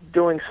was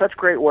doing such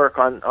great work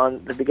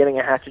on the beginning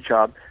of Hatchet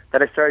Job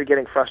that I started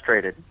getting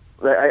frustrated.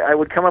 I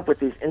would come up with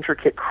these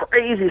intricate,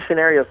 crazy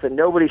scenarios that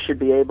nobody should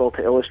be able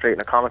to illustrate in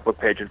a comic book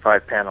page in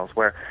 5 panels,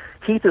 where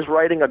Keith is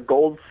riding a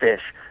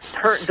goldfish,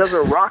 does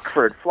a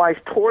Rockford, flies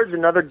towards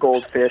another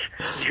goldfish,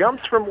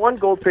 jumps from one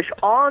goldfish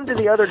onto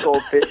the other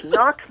goldfish,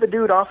 knocks the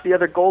dude off the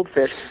other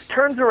goldfish,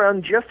 turns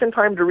around just in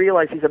time to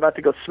realize he's about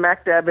to go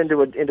smack dab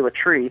into a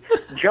tree,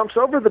 jumps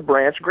over the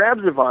branch,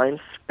 grabs a vine,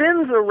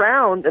 spins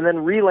around, and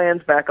then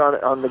re-lands back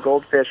on the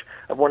goldfish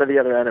of one of the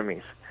other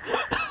enemies.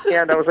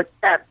 And I was like,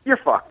 you're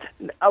fucked.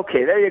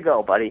 Okay, there you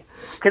go, buddy.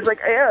 Because,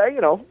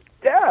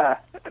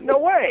 no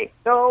way.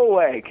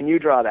 Can you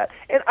draw that?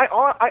 And I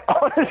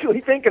honestly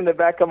think in the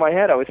back of my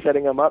head I was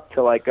setting him up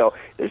to go,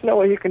 there's no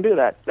way you can do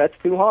that. That's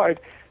too hard.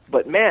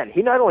 But man,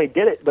 he not only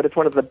did it, but it's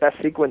one of the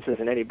best sequences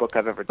in any book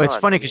I've ever done. It's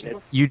funny because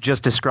you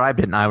just described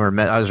it, and I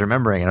was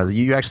remembering it.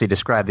 You actually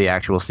described the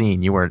actual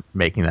scene. You weren't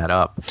making that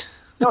up.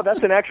 No,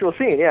 that's an actual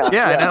scene. Yeah.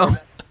 Yeah, I know.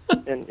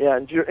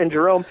 and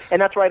Jerome,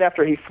 and that's right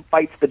after he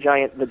fights the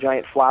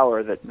giant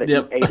flower that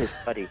ate his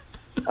buddy.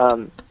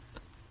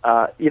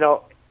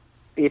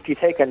 If you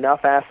take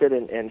enough acid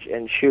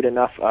and shoot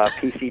enough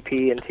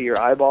PCP into your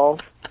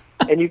eyeballs,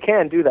 and you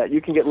can do that, you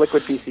can get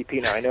liquid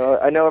PCP now.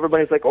 I know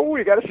everybody's like, oh,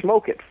 you got to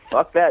smoke it.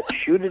 Fuck that.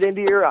 Shoot it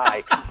into your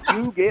eye.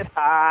 You get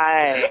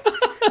high.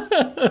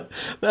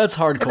 That's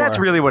hardcore. And that's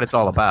really what it's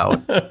all about.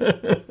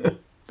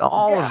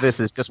 All of this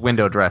is just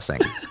window dressing.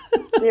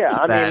 Yeah,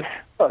 I mean,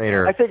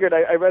 later. I figured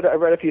I read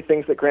a few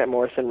things that Grant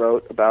Morrison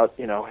wrote about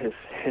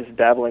his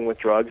dabbling with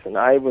drugs, and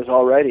I was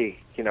already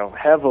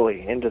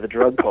heavily into the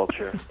drug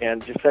culture,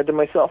 and just said to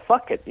myself,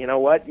 "Fuck it, you know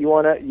what? You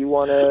wanna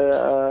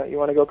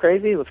go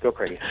crazy? Let's go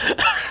crazy."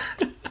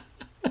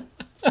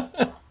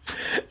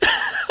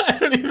 I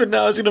don't even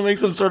know. I was going to make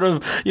some sort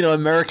of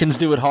Americans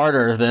do it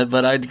harder,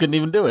 but I couldn't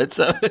even do it.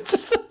 So it's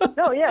just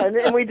no, yeah,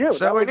 and we do.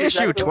 So in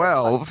issue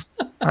 12,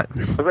 I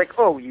was like,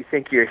 "Oh, you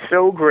think you're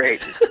so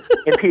great?"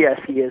 And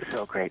P.S. He is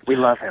so great. We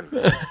love him.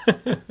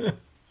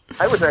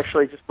 I was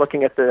actually just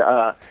looking at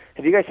the.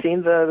 Have you guys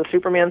seen the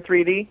Superman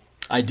 3D?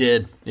 I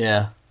did.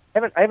 Yeah.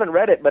 I haven't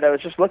read it, but I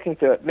was just looking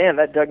through it. Man,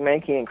 that Doug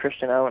Mankey and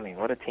Christian Alamy,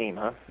 what a team,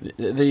 huh?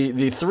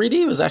 The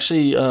 3D was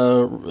actually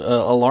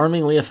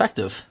alarmingly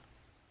effective.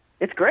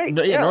 It's great.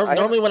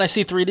 Normally when I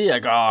see 3D, I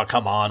go, "Oh,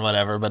 come on,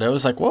 whatever." But it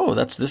was like, "Whoa,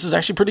 this is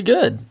actually pretty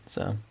good."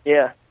 So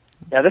yeah,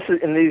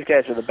 these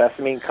guys are the best.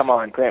 I mean, come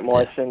on, Grant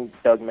Morrison,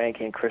 Doug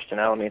Mankey, and Christian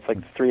Alamy. It's like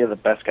three of the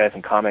best guys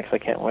in comics. I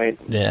can't wait.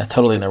 Yeah,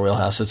 totally in their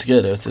wheelhouse. It's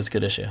good. It's a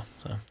good issue.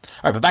 So. All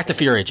right, but back to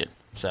Fear Agent.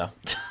 So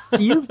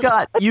you've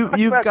got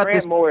Grant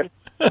this. Morrison.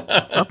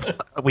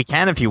 We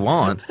can if you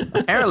want.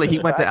 Apparently, he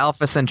went to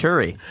Alpha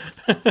Centauri.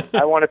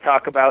 I want to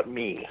talk about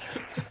me.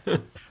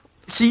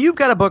 So you've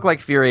got a book like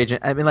Fear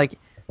Agent. I mean, like,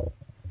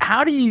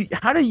 how do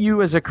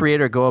you as a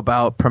creator go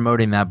about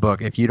promoting that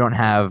book if you don't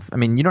have? I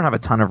mean, you don't have a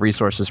ton of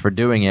resources for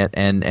doing it,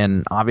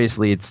 and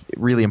obviously it's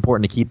really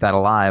important to keep that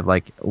alive.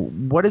 Like,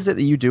 what is it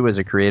that you do as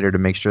a creator to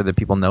make sure that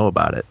people know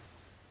about it?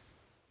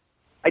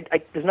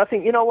 There's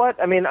nothing. You know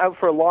what? I mean,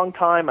 for a long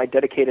time, I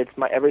dedicated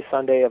every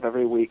Sunday of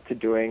every week to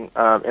doing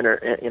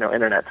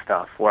internet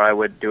stuff, where I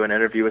would do an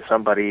interview with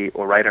somebody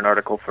or write an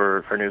article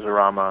for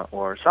Newsarama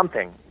or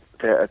something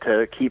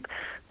to keep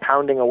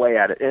pounding away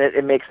at it, and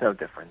it makes no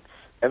difference.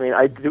 I mean,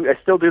 I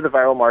still do the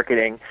viral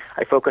marketing.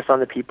 I focus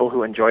on the people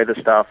who enjoy the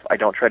stuff. I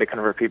don't try to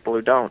convert people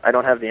who don't. I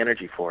don't have the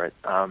energy for it.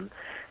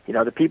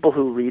 The people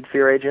who read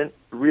Fear Agent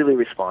really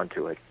respond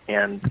to it,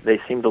 and they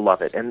seem to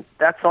love it. And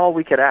that's all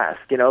we could ask.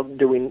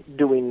 Do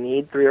we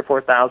need 3,000 or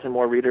 4,000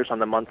 more readers on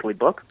the monthly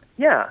book?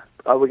 Yeah.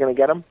 Are we going to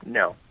get them?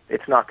 No.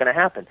 It's not going to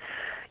happen.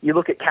 You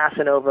look at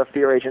Casanova,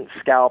 Fear Agent,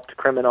 Scalped,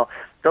 Criminal.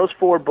 Those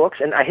 4 books,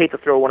 and I hate to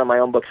throw one of my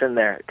own books in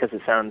there because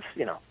it sounds,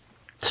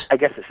 I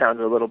guess it sounds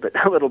a little bit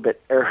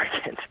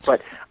arrogant,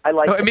 but I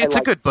like. No, I mean, it's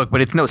a good book,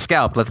 but it's no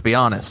Scalp. Let's be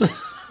honest.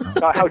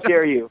 How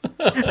dare you?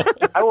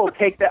 I will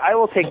take that. I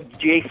will take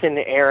Jason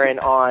Aaron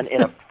on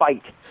in a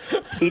fight.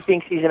 He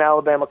thinks he's an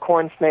Alabama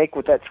corn snake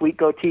with that sweet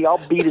goatee.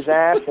 I'll beat his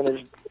ass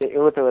with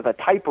a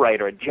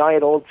typewriter, a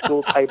giant old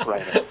school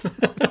typewriter.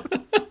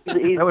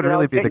 That would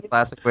really be the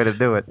classic way to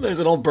do it. There's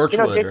an old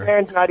Birchwood. Jason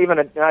Aaron's not even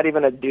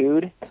a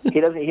dude. He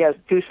doesn't. He has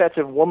 2 sets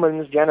of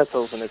woman's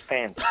genitals in his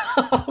pants.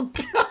 Oh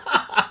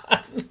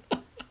God!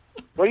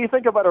 What do you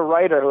think about a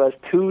writer who has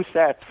 2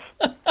 sets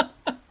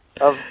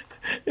of?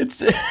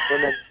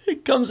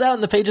 It comes out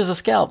in the pages of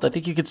Scalped. I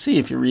think you could see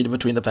if you read in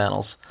between the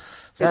panels.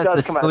 That's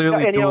a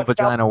clearly dual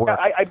vagina work.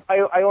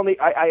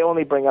 I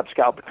only bring up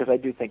Scalp because I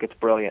do think it's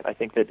brilliant. I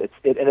think that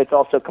it's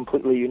also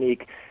completely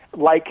unique,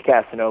 like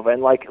Casanova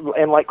and like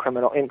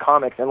Criminal in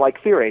comics and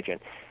like Fear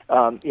Agent.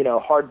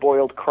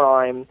 Hard-boiled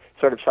crime,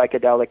 sort of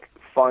psychedelic,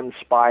 fun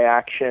spy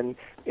action.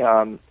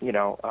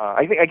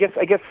 I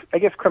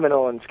guess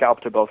Criminal and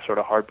Scalped are both sort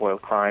of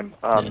hard-boiled crime.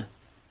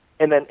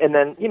 And then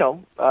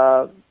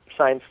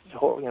science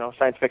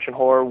fiction,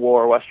 horror,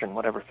 war, western,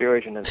 whatever Fear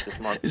Agent is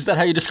this month. Is that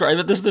how you describe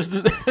it?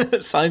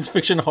 This science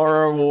fiction,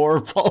 horror,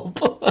 war, pulp.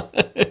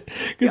 I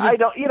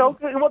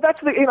don't. Well,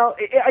 that's the.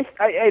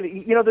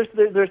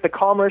 There's the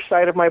commerce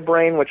side of my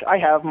brain, which I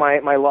have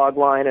my log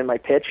line and my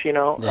pitch. And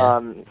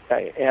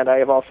I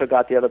have also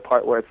got the other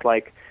part where it's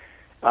like,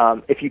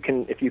 if you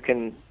can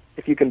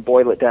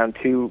boil it down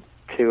to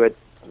a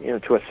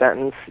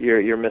sentence,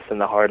 you're missing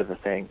the heart of the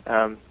thing.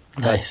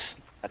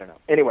 Nice. I don't know.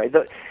 Anyway,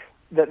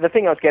 the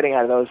thing I was getting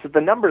at those,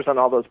 the numbers on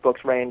all those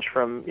books range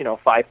from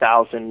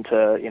 5,000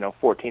 to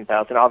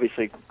 14,000.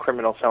 Obviously,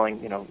 Criminal selling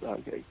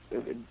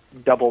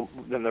double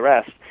than the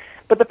rest.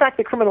 But the fact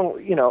that Criminal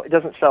it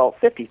doesn't sell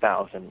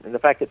 50,000, and the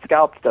fact that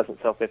Scalped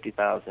doesn't sell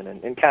 50,000,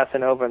 and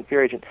Casanova and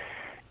Fear Agent,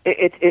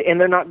 and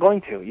they're not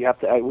going to. You have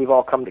to. We've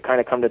all come to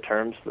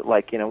terms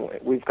that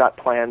we've got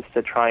plans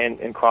to try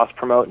and cross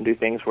promote and do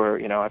things where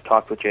I've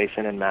talked with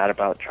Jason and Matt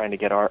about trying to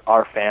get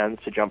our fans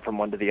to jump from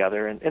one to the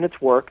other, and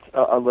it's worked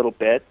a little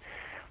bit.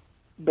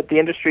 But the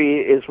industry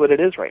is what it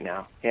is right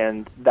now,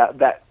 and that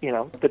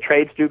the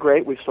trades do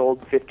great. We've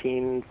sold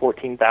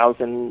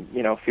 14,000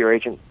 Fear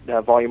Agent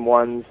Volume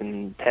 1s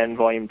and 10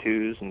 Volume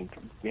 2s and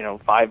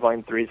 5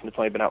 volume 3s, and it's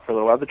only been out for a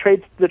little while. The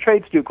trades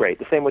do great.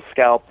 The same with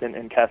Scalped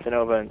and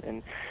Casanova,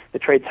 and the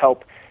trades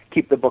help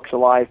keep the books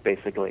alive,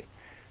 basically.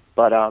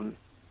 But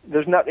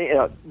there's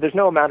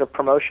no amount of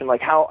promotion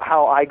like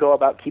how I go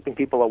about keeping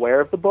people aware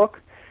of the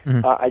book.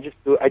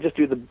 Mm-hmm. I just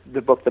do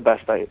the book the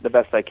best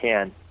I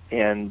can,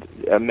 and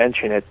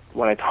mention it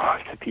when I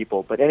talk to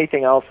people. But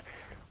anything else,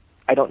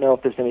 I don't know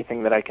if there's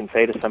anything that I can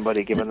say to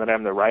somebody, given that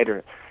I'm the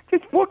writer.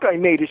 This book I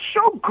made is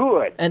so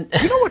good. And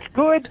you know what's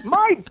good?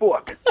 My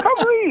book.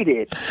 Come read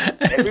it.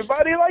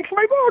 Everybody likes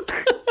my book.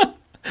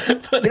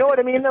 You know what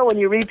I mean, though? When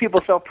you read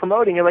people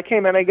self-promoting, you're like, hey,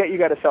 man, I get you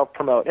got to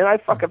self-promote. And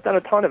I've done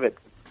a ton of it.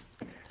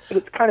 But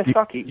it's kind of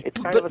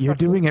sucky. You're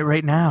doing it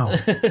right now.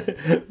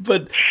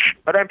 but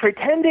I'm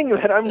pretending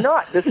that I'm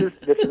not. This is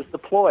the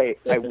ploy.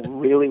 I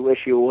really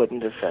wish you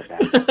wouldn't have said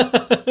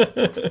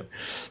that.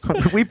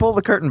 We pull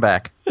the curtain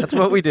back. That's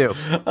what we do.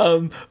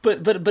 But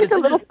it's a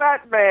little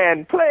fat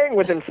man playing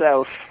with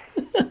himself.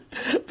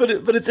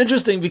 but it's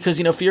interesting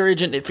because Fear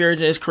Agent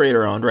is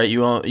creator owned, right?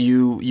 You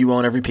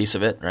own every piece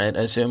of it, right?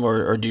 I assume,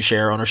 or do you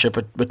share ownership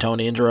with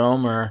Tony and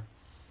Jerome, or?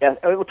 Yeah,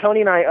 well,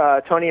 Tony and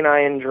I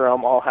and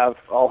Jerome all have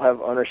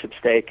ownership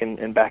stake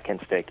and back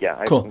end stake.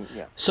 Yeah, cool.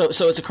 So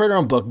it's a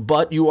creator-owned book,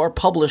 but you are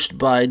published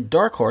by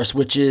Dark Horse,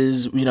 which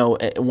is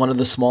one of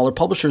the smaller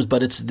publishers,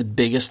 but it's the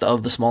biggest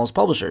of the smallest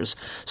publishers.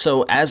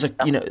 So as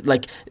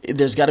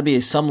there's got to be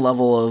some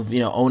level of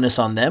onus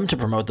on them to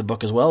promote the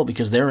book as well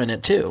because they're in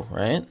it too,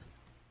 right?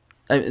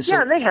 And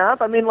they have.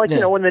 I mean, when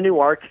the new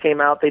arcs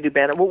came out, they do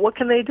ban it. Well, what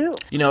can they do?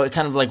 It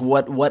kind of like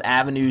what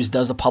avenues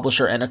does a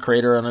publisher and a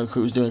creator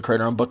who's doing a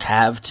creator-owned book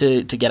have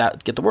to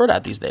get the word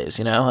out these days?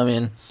 I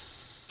mean,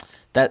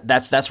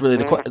 that's really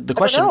the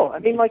question. I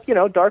mean,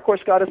 Dark Horse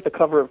got us the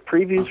cover of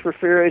previews for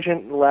Fear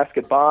Agent and Last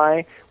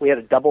Goodbye. We had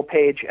a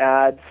double-page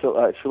ad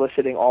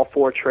soliciting all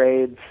 4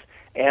 trades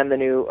and the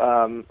new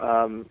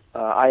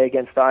Eye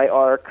Against Eye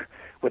arc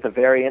with a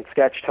variant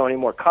sketch Tony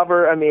Moore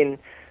cover. I mean,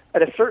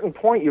 at a certain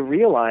point, you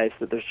realize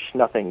that there's just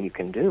nothing you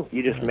can do.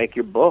 You just make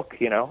your book.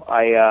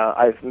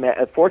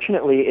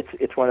 Fortunately,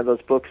 it's one of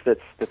those books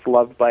that's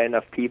loved by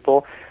enough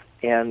people,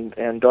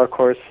 and Dark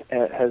Horse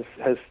has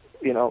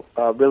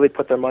really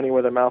put their money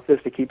where their mouth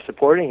is to keep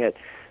supporting it,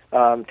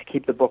 to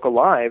keep the book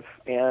alive.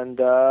 And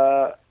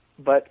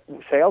but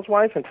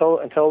sales-wise,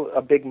 until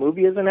a big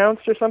movie is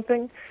announced or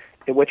something,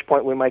 at which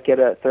point we might get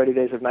a 30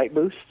 Days of Night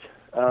boost.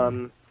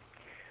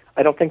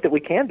 I don't think that we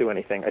can do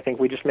anything. I think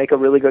we just make a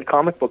really good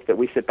comic book that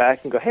we sit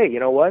back and go, hey, you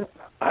know what?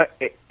 I'm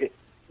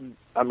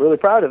really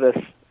proud of this,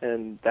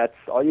 and that's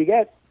all you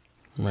get.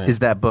 Right. Is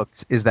that book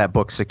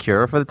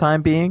secure for the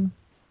time being?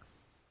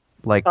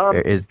 It's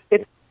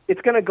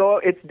going to go.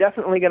 It's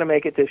definitely going to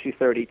make it to issue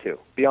 32.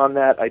 Beyond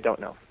that, I don't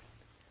know.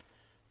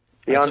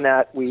 Beyond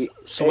that, we.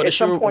 So what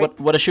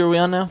issue are we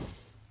on now?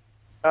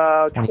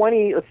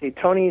 20. Let's see.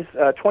 Tony's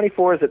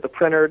 24 is at the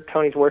printer.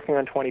 Tony's working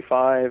on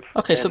 25.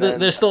 Okay, so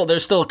there's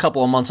still a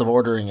couple of months of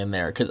ordering in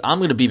there because I'm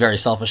going to be very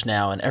selfish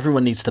now, and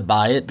everyone needs to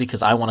buy it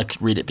because I want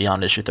to read it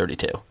beyond issue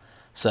 32.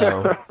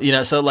 So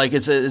it's not like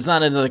it's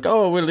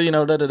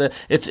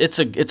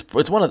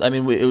one of. I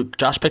mean,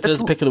 Josh picked it as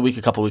the pick of the week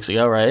a couple weeks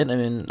ago, right? I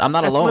mean, I'm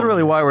not alone. That's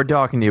literally why we're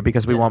talking to you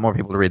because we want more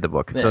people to read the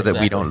book so that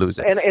we don't lose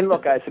it. And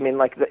look, guys, I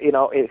mean,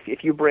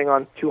 if you bring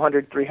on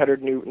 200,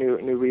 300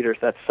 new readers,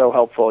 that's so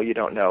helpful. You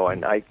don't know,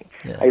 and I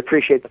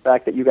appreciate the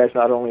fact that you guys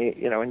not only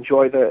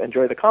enjoy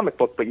the comic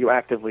book, but you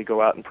actively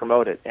go out and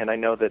promote it. And I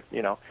know that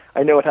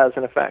I know it has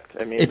an effect.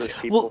 I mean,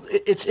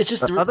 it's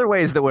just other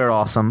ways that we're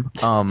awesome.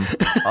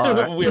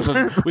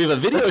 We have a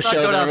video show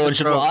that everyone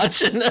should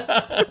watch.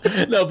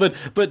 No, but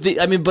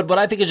what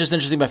I think is just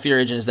interesting about Fear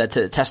Agent is that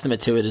testament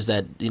to it is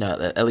that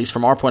at least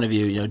from our point of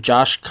view,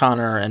 Josh,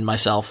 Connor, and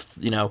myself,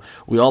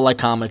 we all like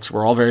comics.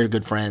 We're all very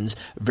good friends.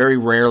 Very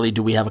rarely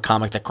do we have a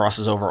comic that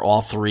crosses over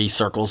all 3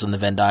 circles in the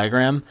Venn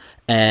diagram.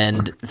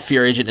 And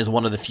Fear Agent is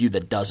one of the few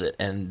that does it,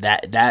 and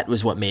that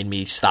was what made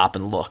me stop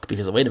and look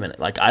because wait a minute,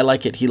 I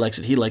like it, he likes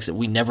it,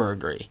 we never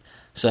agree.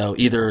 So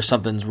either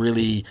something's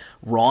really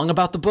wrong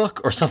about the book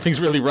or something's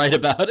really right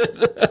about it.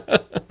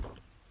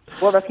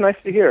 Well, that's nice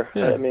to hear.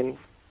 Yeah. I mean,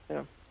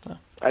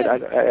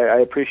 I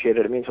appreciate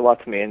it. It means a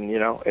lot to me, and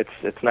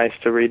it's nice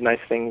to read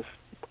nice things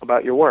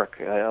about your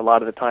work. A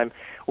lot of the time,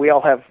 we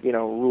all have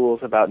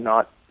rules about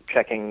not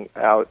checking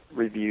out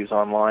reviews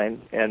online,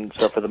 and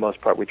so for the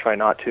most part, we try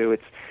not to.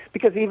 It's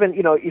because even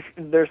if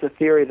there's a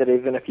theory that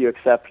even if you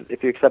accept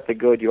the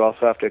good, you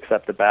also have to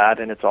accept the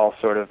bad, and it's all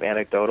sort of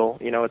anecdotal.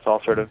 It's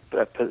all sort of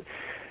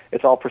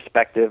it's all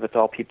perspective. It's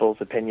all people's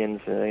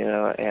opinions.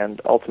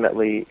 And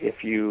ultimately,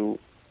 if you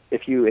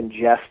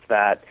ingest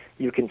that,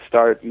 you can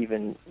start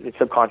even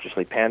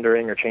subconsciously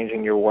pandering or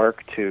changing your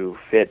work to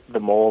fit the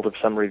mold of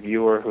some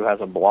reviewer who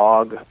has a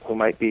blog, who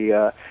might be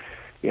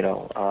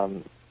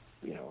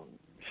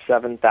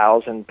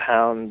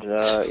 7,000-pound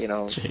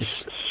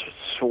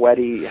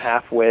sweaty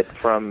half-wit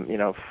from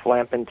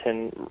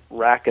Flampington,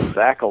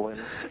 Racketsackle in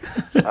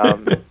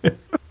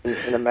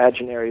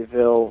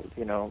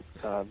Imaginaryville,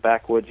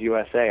 backwoods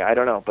USA. I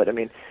don't know, but I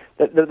mean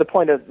the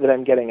point that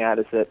I'm getting at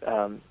is that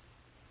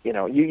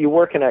you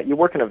work in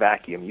a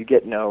vacuum. You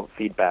get no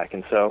feedback,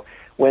 and so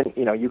when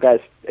you guys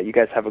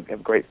have a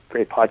great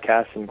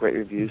podcast and great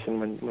reviews,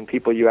 and when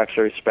people you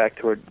actually respect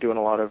who are doing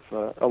a lot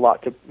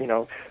to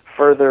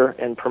further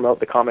and promote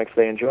the comics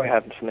they enjoy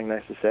have something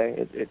nice to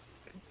say,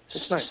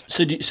 it's nice.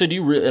 So do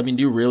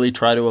you really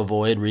try to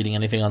avoid reading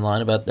anything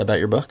online about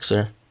your books,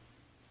 or?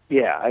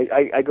 Yeah,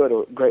 I go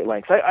to great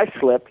lengths. I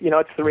slip.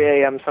 It's 3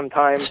 a.m.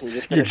 sometimes.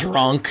 And you're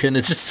drunk, and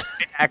it's just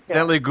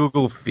accidentally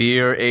Google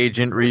fear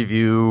agent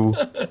review.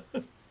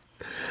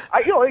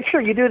 Sure,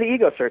 you do the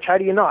ego search. How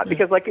do you not?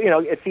 Because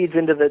it feeds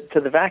into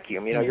the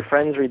vacuum. Your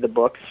friends read the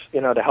books,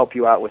 to help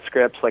you out with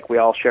scripts. Like we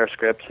all share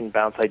scripts and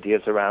bounce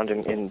ideas around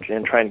and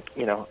try and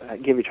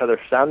give each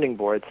other sounding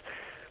boards.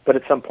 But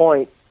at some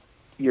point,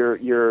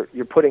 you're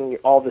putting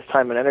all this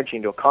time and energy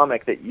into a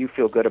comic that you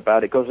feel good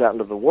about. It goes out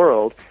into the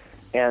world.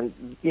 And,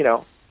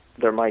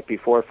 there might be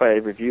 4 or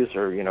 5 reviews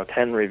or,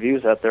 10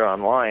 reviews out there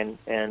online,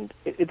 and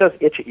it does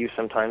itch at you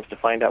sometimes to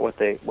find out what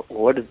do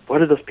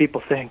those people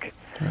think?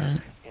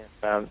 Right.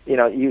 And,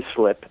 you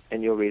slip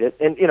and you'll read it.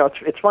 And,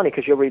 it's funny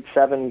because you'll read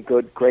 7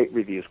 great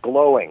reviews,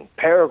 glowing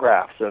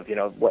paragraphs of,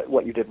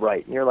 what you did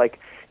right. And you're like,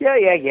 yeah,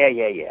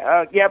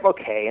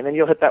 okay. And then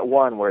you'll hit that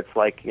one where it's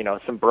like,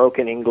 some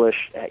broken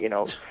English,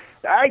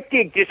 I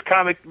think this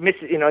comic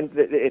misses.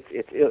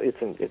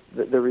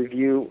 The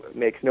review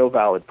makes no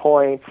valid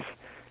points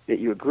that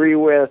you agree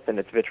with, and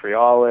it's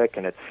vitriolic,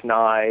 and it's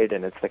snide,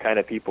 and it's the kind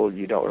of people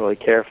you don't really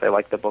care if they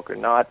like the book or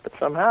not. But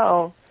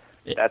somehow,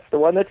 that's the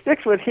one that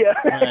sticks with you.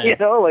 Right.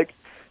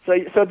 So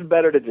it's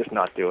better to just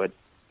not do it.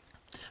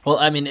 Well,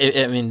 I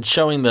mean,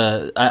 showing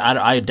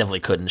I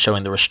definitely couldn't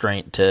showing the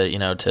restraint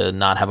to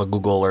not have a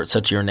Google alert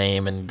set to your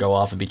name and go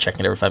off and be checking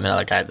it every 5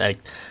 minutes. Like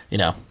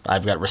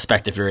I've got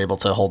respect if you're able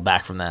to hold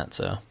back from that.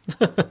 So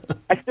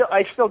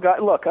I still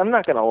got. Look, I'm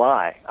not going to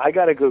lie. I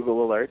got a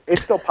Google alert. It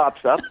still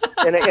pops up,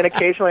 and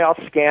occasionally I'll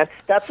scan.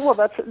 That's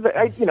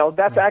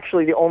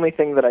actually the only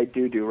thing that I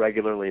do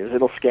regularly is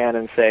it'll scan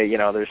and say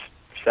there's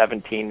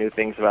 17 new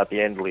things about the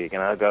End League,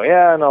 and I'll go,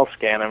 yeah, and I'll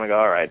scan them and go,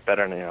 all right,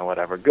 better,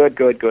 whatever, good,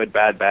 bad, good,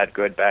 bad,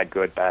 good,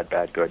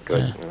 bad, good.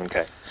 Yeah.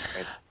 Okay.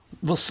 Right.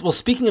 Well,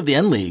 speaking of the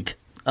End League,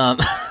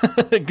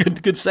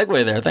 good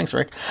segue there. Thanks,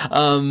 Rick.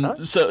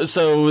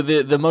 So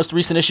the most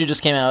recent issue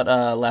just came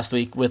out last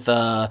week with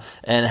and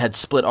it had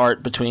split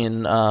art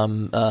between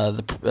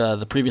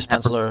the previous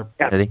penciler,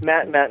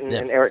 Matt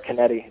and Eric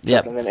Canetti.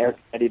 Yep. And then Eric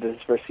Canetti did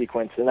his first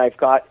sequence, and I've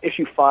got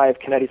issue 5.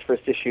 Canetti's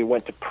first issue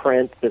went to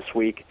print this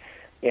week.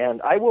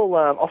 And I will.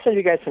 I'll send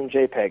you guys some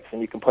JPEGs,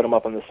 and you can put them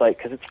up on the site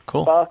because it's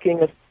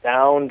fucking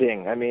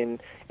astounding. I mean,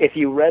 if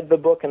you read the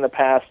book in the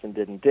past and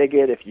didn't dig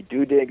it, if you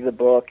do dig the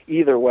book,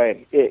 either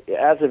way,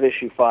 as of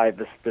issue 5,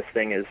 this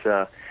thing is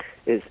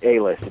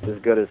A-list. It's as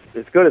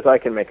good as I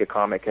can make a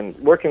comic. And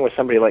working with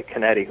somebody like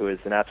Canetti, who is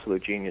an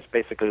absolute genius,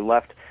 basically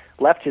left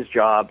his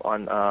job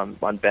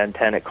on Ben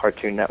 10 at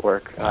Cartoon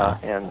Network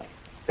and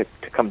to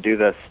come do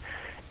this,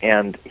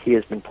 and he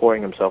has been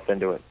pouring himself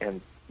into it.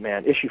 And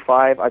man, issue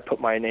 5, I put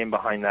my name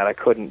behind that. I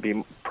couldn't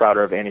be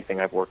prouder of anything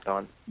I've worked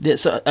on. Yeah,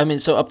 so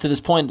up to this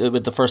point,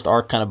 with the first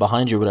arc kind of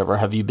behind you, or whatever,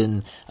 have you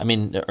been?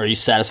 Are you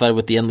satisfied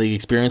with the End League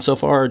experience so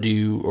far? Or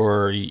you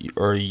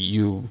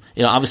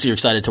obviously you're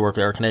excited to work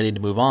with Eric Canetti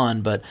to move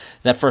on, but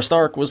that first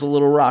arc was a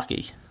little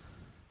rocky.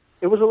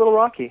 It was a little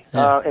rocky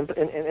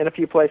in a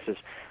few places.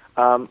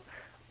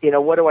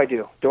 What do I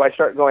do? Do I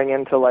start going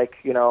into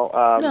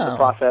the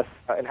process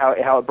and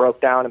how it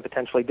broke down and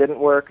potentially didn't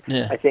work?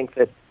 Yeah. I think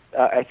that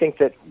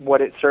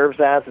what it serves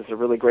as is a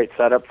really great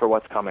setup for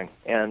what's coming.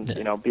 And,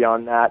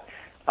 beyond that,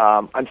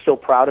 I'm still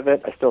proud of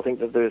it. I still think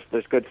that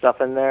there's good stuff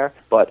in there.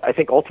 But I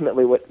think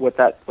ultimately what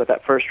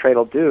that first trade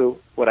will do,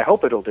 what I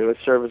hope it'll do, is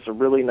serve as a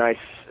really nice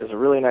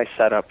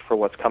setup for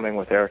what's coming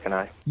with Eric and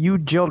I. You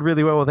gelled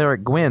really well with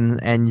Eric Gwynn,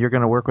 and you're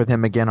going to work with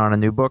him again on a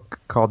new book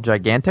called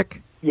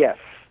Gigantic? Yes.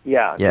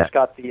 Yeah. Just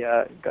got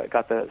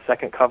the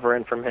second cover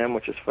in from him,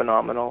 which is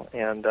phenomenal.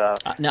 And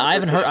now I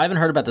haven't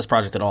heard about this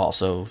project at all.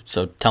 So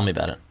tell me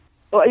about it.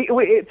 Well,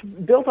 it's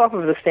built off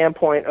of the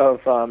standpoint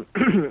of, or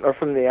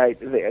from the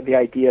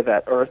idea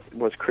that Earth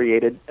was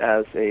created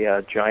as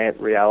a giant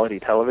reality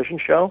television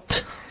show,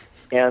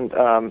 and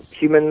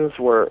humans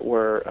were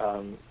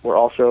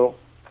also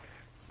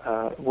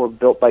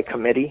built by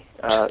committee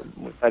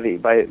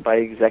by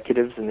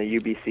executives in the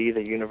UBC,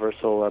 the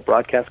Universal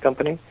Broadcast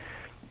Company,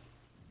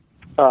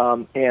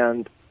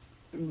 and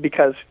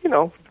because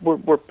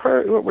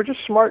we're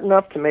just smart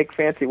enough to make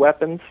fancy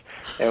weapons,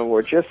 and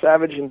we're just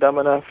savage and dumb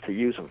enough to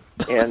use them.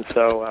 And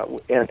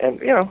so,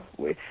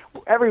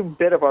 every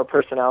bit of our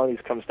personalities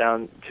comes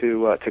down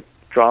to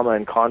drama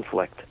and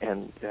conflict,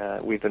 and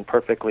we've been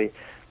perfectly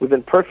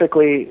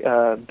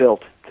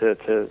built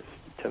to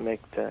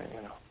make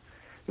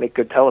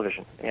good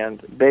television.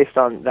 And based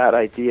on that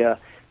idea,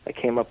 I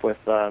came up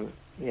with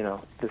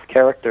this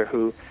character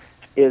who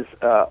is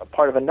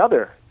part of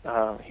another.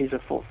 He's a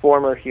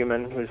former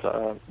human who's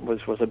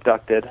was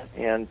abducted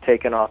and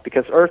taken off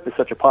because Earth is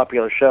such a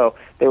popular show.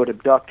 They would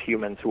abduct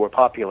humans who were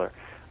popular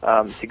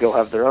to go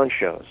have their own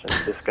shows. And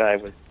this guy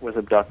was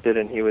abducted,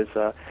 and he was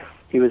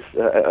he was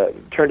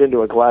turned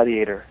into a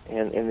gladiator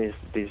in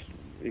these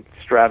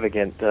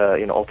extravagant,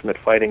 ultimate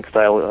fighting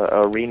style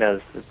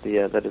arenas.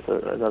 That is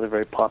another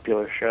very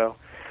popular show.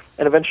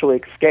 And eventually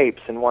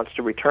escapes and wants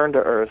to return to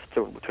Earth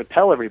to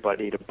tell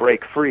everybody to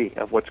break free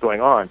of what's going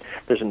on.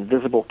 There's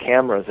invisible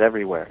cameras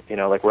everywhere.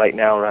 Like right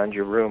now around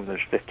your room,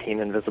 there's 15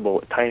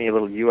 invisible, tiny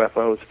little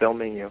UFOs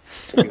filming you.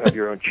 And you have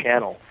your own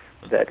channel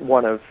that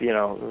one of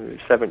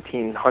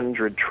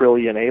 1,700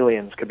 trillion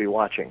aliens could be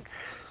watching.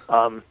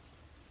 And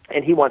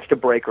he wants to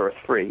break Earth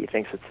free. He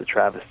thinks it's a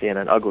travesty and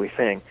an ugly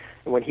thing.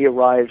 And when he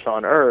arrives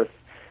on Earth,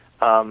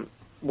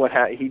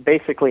 he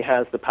basically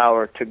has the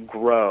power to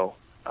grow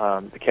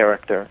the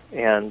character,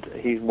 and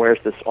he wears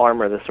this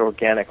armor, this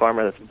organic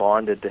armor that's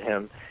bonded to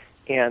him.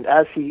 And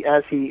as he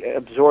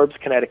absorbs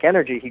kinetic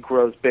energy, he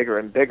grows bigger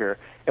and bigger.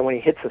 And when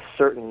he hits a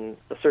certain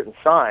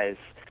size,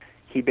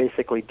 he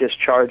basically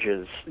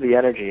discharges the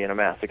energy in a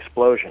mass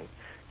explosion.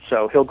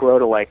 So he'll grow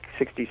to like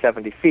 60,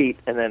 70 feet,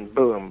 and then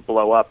boom,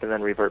 blow up, and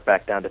then revert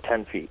back down to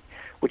 10 feet.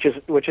 Which is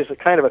a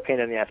kind of a pain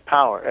in the ass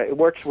power. It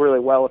works really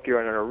well if you're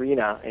in an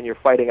arena and you're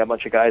fighting a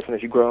bunch of guys, and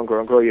as you grow and grow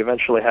and grow, you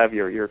eventually have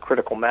your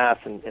critical mass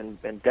and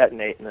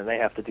detonate, and then they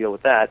have to deal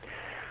with that.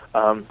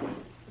 Now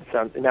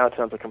it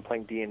sounds like I'm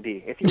playing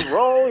D&D. If you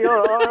roll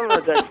your arm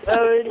at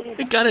dexterity...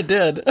 It kind of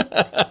did.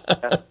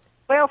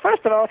 Well,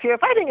 first of all, if you're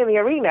fighting in the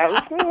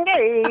arena,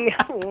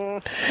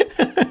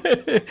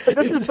 but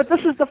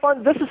this is the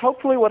fun. This is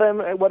hopefully what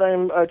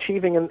I'm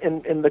achieving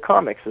in the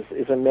comics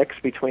is a mix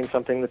between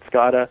something that's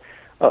got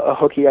a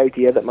hooky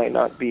idea that might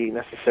not be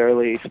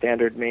necessarily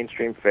standard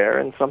mainstream fare,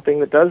 and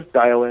something that does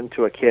dial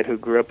into a kid who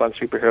grew up on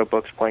superhero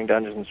books playing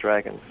Dungeons and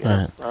Dragons.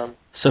 Right.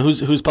 So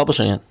who's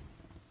publishing it?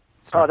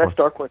 That's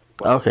Darkwood.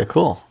 Okay,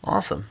 cool,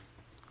 awesome.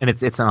 And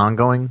it's an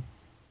ongoing.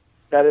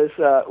 That is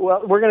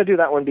well, we're going to do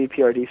that one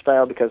BPRD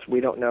style because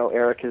we don't know.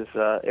 Eric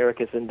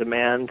is in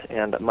demand,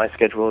 and my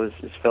schedule is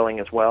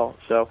filling as well.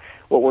 So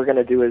what we're going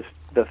to do is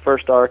the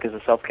first arc is a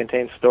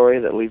self-contained story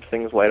that leaves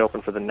things wide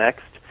open for the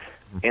next.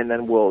 And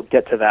then we'll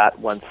get to that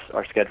once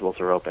our schedules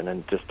are open,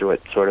 and just do it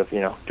sort of,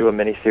 do a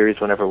mini series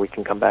whenever we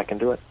can come back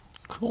and do it.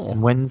 Cool.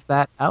 And when's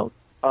that out?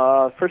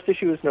 First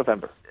issue is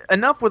November.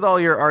 Enough with all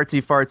your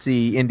artsy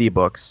fartsy indie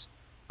books.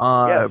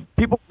 Yes.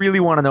 People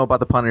really want to know about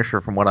the Punisher,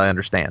 from what I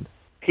understand.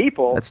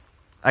 People. That's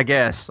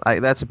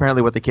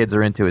apparently what the kids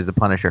are into, is the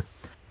Punisher.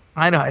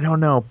 I don't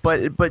know,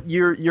 but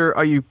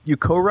are you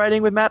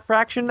co-writing with Matt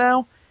Fraction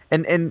now?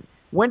 And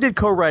when did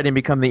co-writing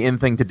become the in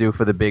thing to do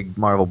for the big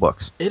Marvel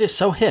books? It is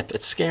so hip.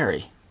 It's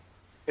scary.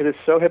 It is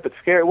so hip. It's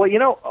scary.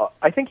 Well,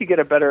 I think you get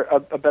a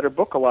better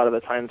book a lot of the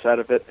times out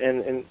of it.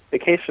 And in the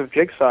case of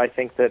Jigsaw, I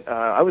think that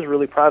I was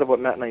really proud of what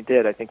Matt and I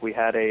did. I think we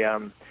had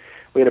a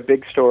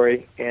big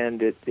story,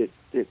 and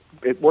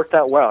it worked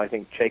out well. I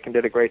think Chaykin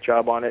did a great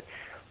job on it.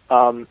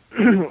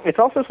 It's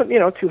also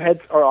something, two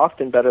heads are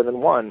often better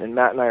than one, and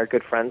Matt and I are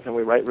good friends, and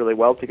we write really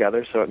well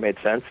together, so it made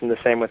sense. And the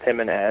same with him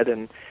and Ed.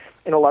 And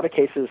in a lot of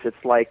cases,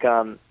 it's like,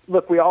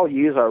 look, we all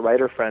use our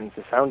writer friends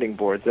as sounding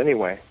boards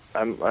anyway.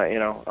 A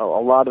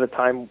lot of the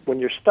time when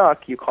you're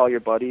stuck, you call your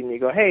buddy and you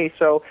go, hey,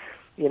 so,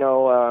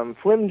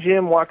 Slim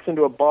Jim walks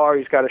into a bar,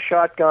 he's got a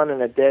shotgun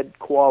and a dead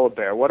koala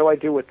bear. What do I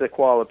do with the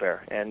koala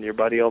bear? And your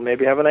buddy will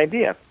maybe have an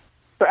idea.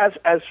 So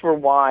as for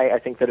why, I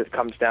think that it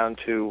comes down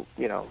to,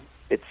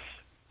 it's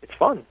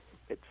fun.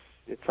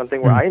 It's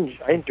something where I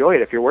enjoy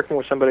it. If you're working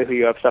with somebody who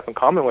you have stuff in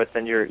common with,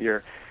 then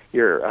you're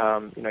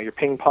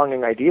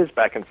ping-ponging ideas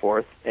back and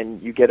forth,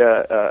 and you get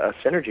a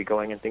synergy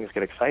going, and things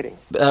get exciting.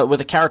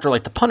 With a character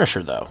like the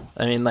Punisher, though,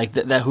 I mean, like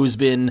that who's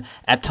been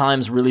at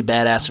times really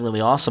badass and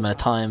really awesome, and at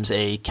times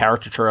a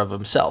caricature of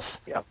himself.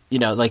 Yeah.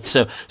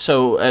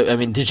 So. I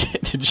mean,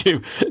 did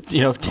you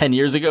 10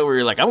 years ago, where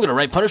you're like, I'm going to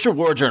write Punisher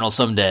War Journal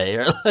someday,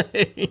 or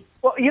like...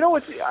 Well,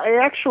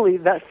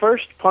 that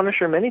first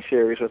Punisher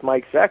miniseries with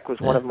Mike Zeck was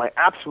one of my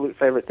absolute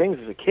favorite things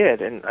as a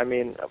kid. And I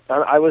mean,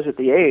 I was at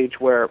the age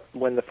where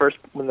when the first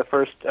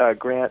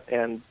Grant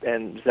and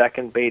Zeck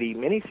and Beatty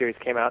miniseries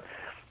came out,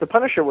 the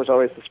Punisher was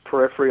always this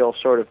peripheral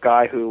sort of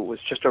guy who was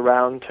just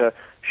around to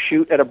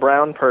shoot at a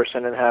brown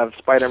person and have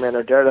Spider-Man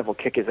or Daredevil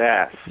kick his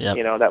ass.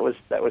 Yep. That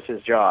was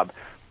his job.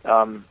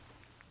 And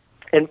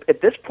at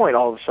this point,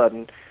 all of a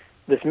sudden,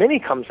 this mini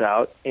comes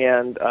out,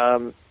 and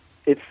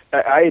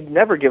I had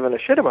never given a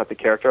shit about the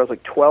character. I was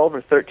like 12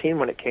 or 13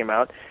 when it came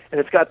out, and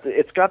it's got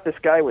this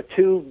guy with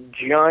two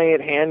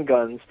giant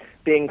handguns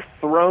being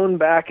thrown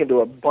back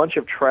into a bunch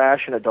of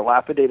trash in a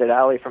dilapidated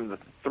alley from the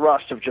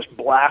thrust of just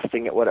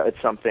blasting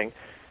at something.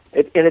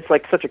 And it's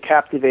like such a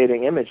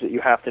captivating image that you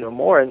have to know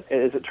more. And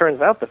as it turns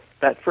out,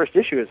 that first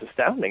issue is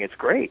astounding. It's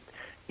great.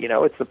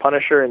 It's the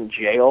Punisher in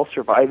jail,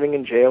 surviving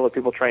in jail with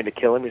people trying to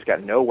kill him. He's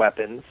got no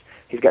weapons.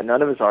 He's got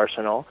none of his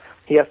arsenal.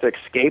 He has to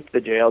escape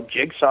the jail.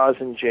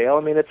 Jigsaw's in jail.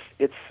 I mean,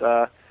 it's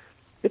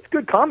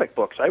good comic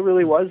books. I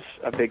really was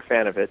a big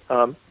fan of it.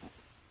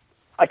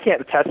 I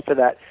can't attest to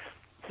that,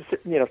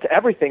 to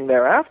everything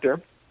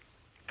thereafter.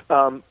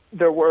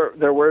 There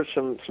were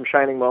some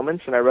shining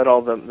moments, and I read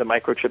all the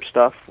microchip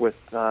stuff with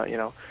I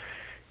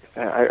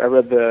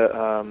read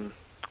the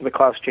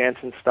Klaus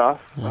Janson stuff.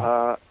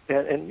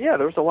 and yeah,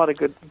 there was a lot of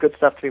good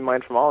stuff to be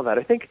mined from all of that.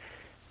 I think,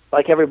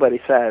 like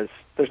everybody says,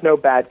 there's no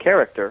bad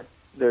character.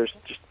 There's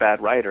just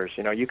bad writers.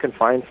 You can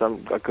find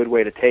a good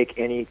way to take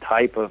any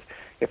type of,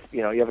 if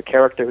you have a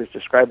character who's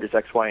described as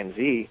X, Y, and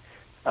Z.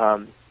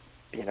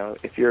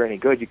 If you're any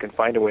good, you can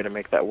find a way to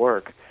make that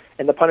work.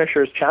 And the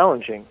Punisher is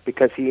challenging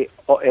because he,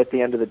 at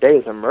the end of the day,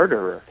 is a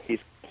murderer. He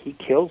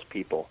kills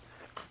people,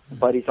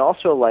 but he's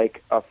also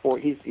like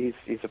he's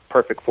a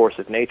perfect force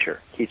of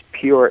nature. He's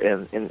pure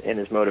in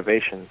his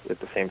motivations at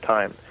the same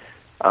time,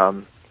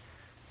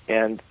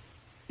 and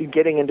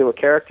getting into a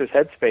character's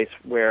headspace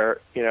where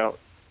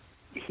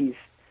he's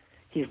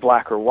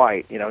black or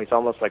white. He's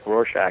almost like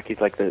Rorschach.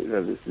 He's like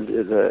the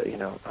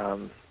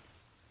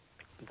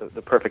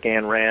perfect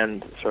Ayn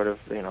Rand sort of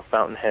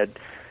fountainhead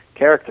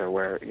character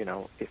where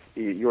if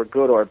you're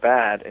good or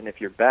bad, and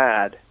if you're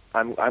bad,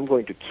 I'm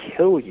going to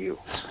kill you.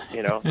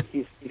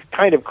 He's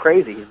kind of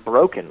crazy. He's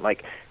broken.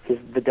 Like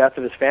the death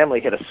of his family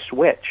hit a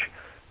switch,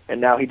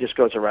 and now he just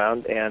goes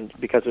around, and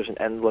because there's an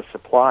endless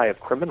supply of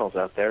criminals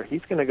out there,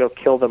 he's going to go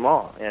kill them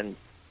all, and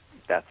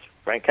that's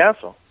Frank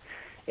Castle.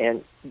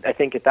 And I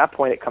think at that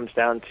point it comes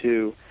down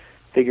to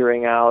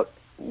figuring out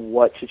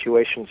what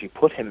situations you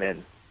put him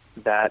in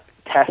that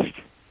test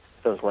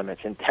those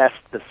limits and test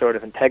the sort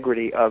of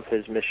integrity of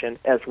his mission,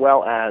 as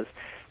well as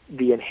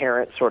the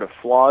inherent sort of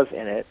flaws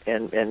in it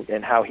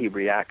and how he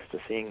reacts to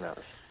seeing those.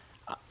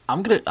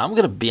 I'm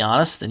gonna be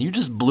honest, and you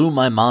just blew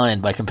my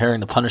mind by comparing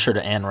the Punisher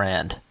to Ayn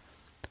Rand.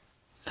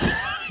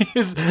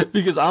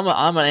 because I'm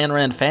an Ayn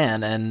Rand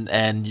fan,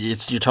 and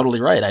you're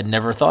totally right. I'd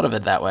never thought of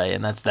it that way,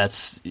 and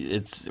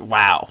it's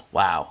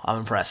wow. I'm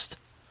impressed.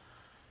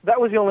 That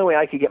was the only way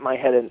I could get my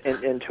head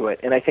into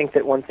it, and I think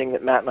that one thing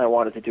that Matt and I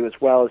wanted to do as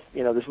well is,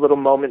 there's little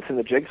moments in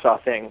the Jigsaw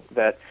thing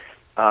that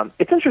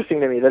it's interesting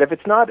to me that if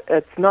it's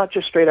not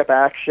just straight up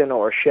action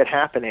or shit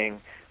happening,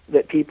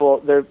 that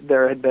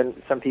there had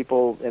been some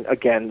people, and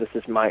again, this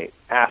is my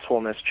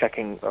assholeness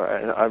checking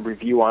a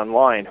review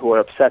online, who are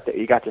upset that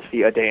you got to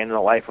see a day in the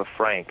life of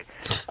Frank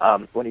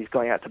when he's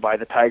going out to buy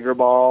the Tiger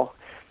Ball.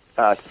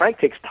 Frank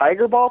takes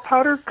Tiger Ball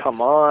powder?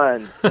 Come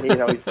on.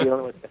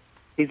 And,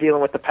 he's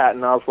dealing with the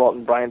Patton Oswalt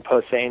and Brian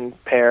Posehn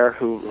pair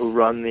who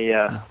run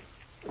the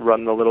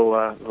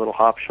little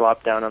hop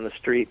shop down on the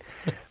street.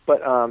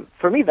 But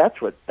for me,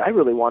 that's what I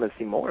really want to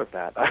see more of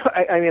that.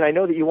 I mean, I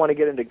know that you want to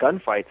get into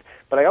gunfights,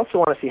 but I also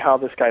want to see how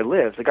this guy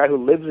lives. The guy who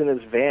lives in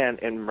his van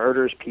and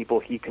murders people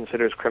he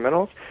considers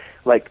criminals,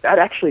 like that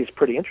actually is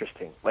pretty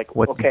interesting. Like,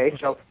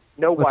 so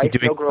no wife, what's he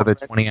doing no girlfriend.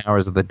 for the 20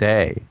 hours of the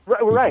day?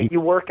 Right.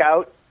 You work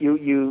out.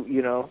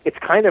 It's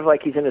kind of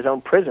like he's in his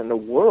own prison. The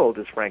world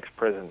is Frank's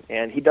prison,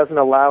 and he doesn't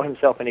allow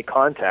himself any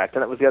contact.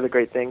 And that was the other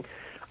great thing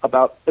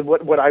about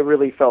what I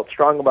really felt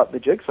strong about the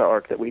Jigsaw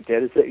arc that we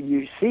did, is that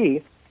you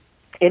see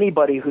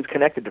anybody who's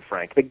connected to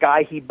Frank, the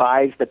guy he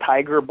buys the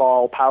Tiger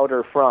Ball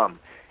powder from,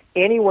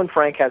 anyone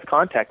Frank has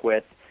contact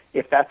with,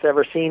 if that's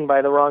ever seen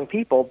by the wrong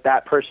people,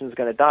 that person's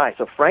going to die.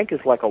 So Frank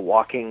is like a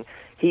walking.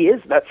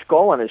 That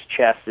skull on his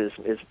chest is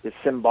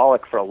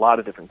symbolic for a lot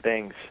of different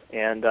things,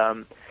 and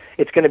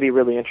it's going to be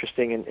really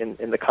interesting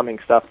in the coming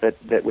stuff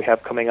that we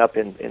have coming up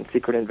in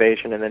Secret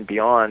Invasion and then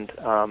beyond,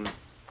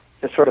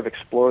 to sort of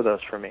explore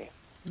those for me.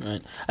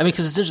 Right. I mean,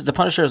 because the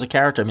Punisher as a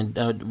character. I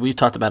mean, we've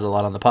talked about it a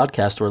lot on the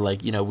podcast. Where,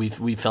 like,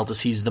 we felt as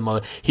he's one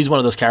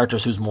of those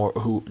characters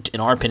who, in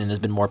our opinion, has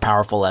been more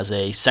powerful as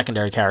a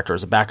secondary character,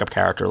 as a backup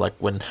character. Like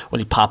when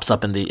he pops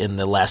up in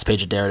the last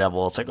page of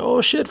Daredevil, it's like,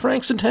 oh shit,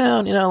 Frank's in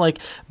town,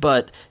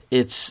 But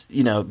it's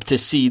to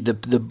see the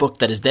book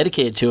that is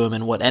dedicated to him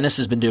and what Ennis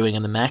has been doing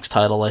in the Max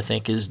title, I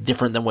think, is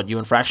different than what you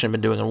and Fraction have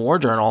been doing in War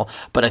Journal,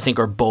 but I think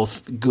are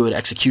both good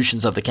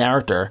executions of the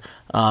character,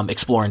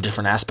 exploring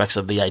different aspects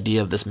of the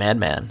idea of this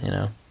madman.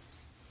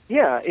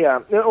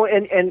 Yeah. No,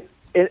 and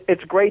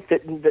it's great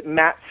that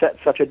Matt set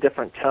such a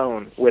different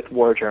tone with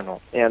War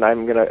Journal, and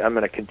I'm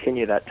gonna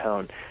continue that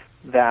tone.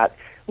 That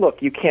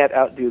look, you can't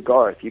outdo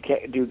Garth. You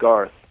can't do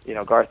Garth.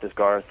 Garth is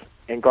Garth.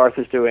 And Garth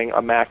is doing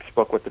a Max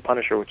book with the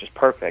Punisher, which is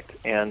perfect.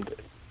 And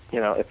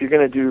if you're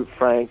going to do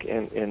Frank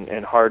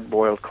in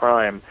hard-boiled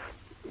crime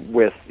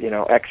with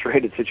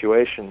X-rated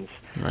situations,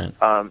 right.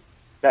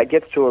 That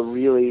gets to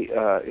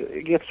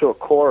a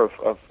core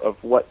of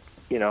what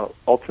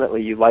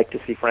ultimately you like to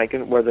see Frank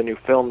in, where the new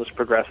film is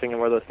progressing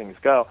and where those things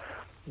go.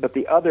 But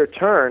the other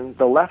turn,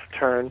 the left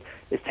turn,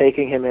 is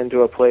taking him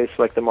into a place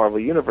like the Marvel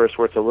Universe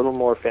where it's a little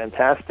more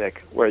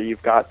fantastic, where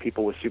you've got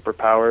people with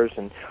superpowers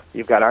and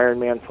you've got Iron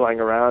Man flying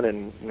around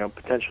and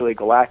potentially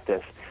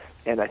Galactus.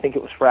 And I think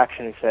it was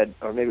Fraction who said,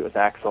 or maybe it was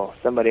Axel,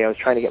 I was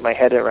trying to get my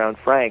head around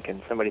Frank,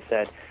 and somebody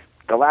said,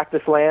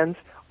 Galactus lands,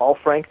 all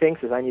Frank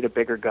thinks is I need a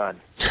bigger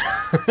gun.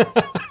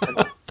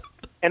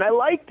 And I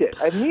liked it.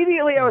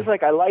 Immediately I was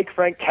like, I like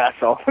Frank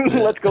Castle.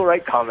 Let's go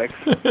write comics.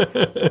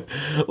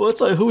 Well, it's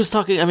like, who was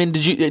talking? I mean,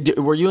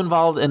 were you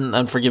involved in,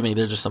 and forgive me,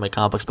 there's just so many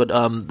comics, but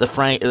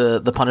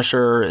the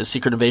Punisher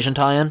Secret Invasion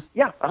tie-in?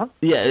 Yeah, uh-huh.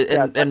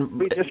 Yeah, and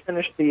we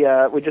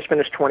just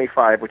finished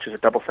 25, which is a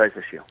double-sized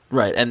issue.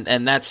 Right,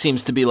 and that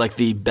seems to be like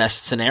the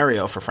best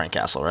scenario for Frank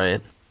Castle, right?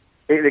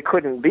 It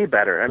couldn't be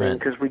better. I mean, Right.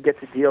 because we get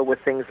to deal with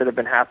things that have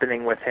been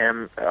happening with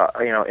him,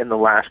 in the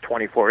last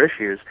 24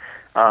 issues,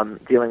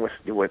 dealing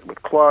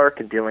with Clark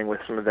and dealing with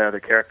some of the other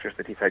characters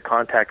that he's had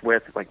contact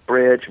with, like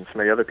Bridge and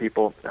some of the other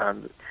people,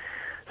 some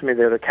of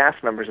the other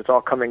cast members. It's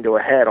all coming to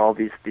a head. All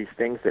these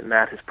things that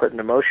Matt has put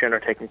into motion are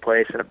taking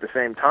place, and at the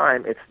same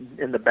time, it's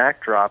in the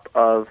backdrop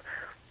of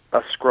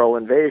a Skrull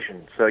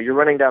invasion. So you're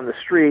running down the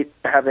street,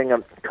 having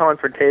a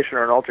confrontation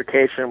or an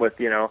altercation with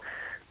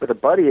a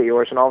buddy of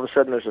yours, and all of a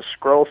sudden there's a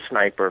Skrull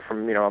sniper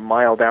from a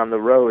mile down the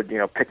road,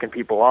 picking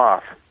people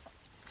off.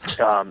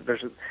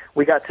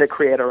 We got to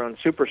create our own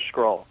Super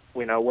Skrull.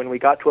 When we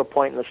got to a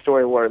point in the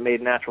story where it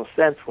made natural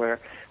sense, where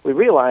we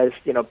realized,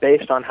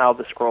 based on how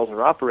the Skrulls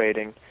are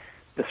operating,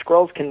 the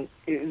Skrulls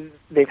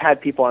they've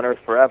had people on Earth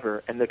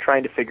forever, and they're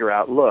trying to figure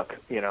out, look,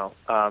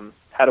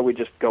 how do we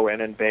just go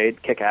in,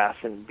 invade, kick ass,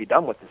 and be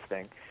done with this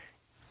thing?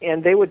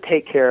 And they would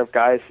take care of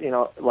guys,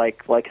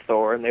 like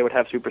Thor, and they would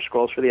have Super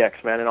Skrulls for the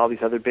X-Men and all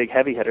these other big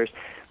heavy hitters.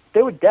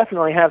 They would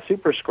definitely have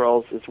Super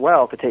Skrulls as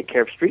well to take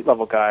care of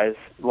street-level guys,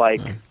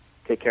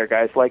 take care of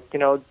guys like,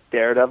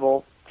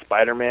 Daredevil,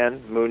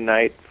 Spider-Man, Moon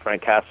Knight,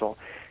 Frank Castle.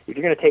 If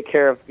you're going to take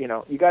care of, you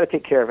got to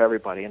take care of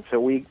everybody. And so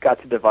we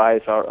got to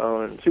devise our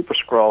own Super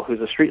Skrull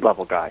who's a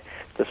street-level guy.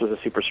 This was a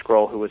Super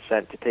Skrull who was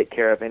sent to take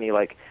care of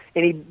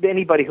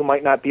anybody who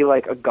might not be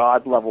like a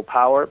god-level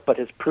power, but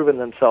has proven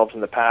themselves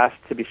in the past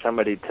to be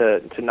somebody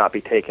to not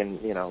be taken,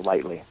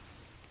 lightly.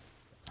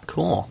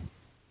 Cool.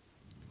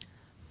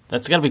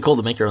 That's got to be cool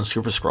to make your own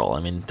Super Skrull.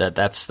 I mean,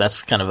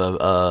 that's kind of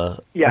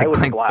a yeah, it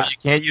was a blast. You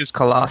can't use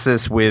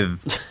Colossus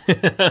with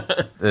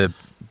the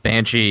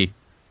Banshee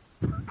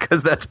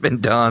because that's been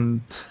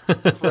done.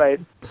 Right.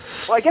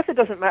 Well, I guess it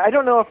doesn't matter. I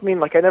don't know if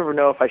I never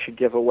know if I should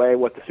give away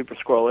what the Super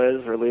Skrull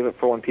is or leave it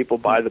for when people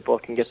buy the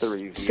book and get the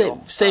reveal.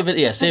 Save it.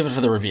 Yeah, save it for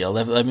the reveal.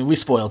 I mean, we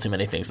spoil too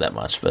many things that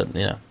much, but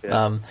Yeah.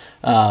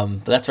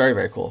 but that's very,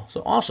 very cool.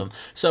 So awesome.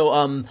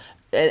 So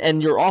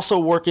and you're also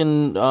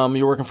working.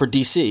 You're working for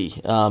DC.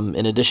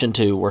 In addition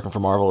to working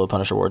for Marvel, the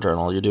Punisher War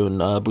Journal, you're doing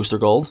Booster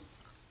Gold.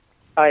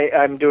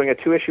 I'm doing a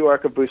 2-issue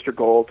arc of Booster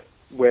Gold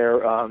where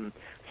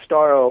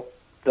Starro,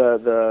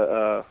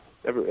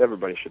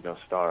 everybody should know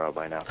Starro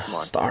by now. Come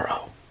on,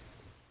 Starro.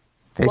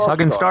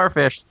 Face-hugging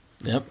starfish.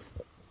 Yep.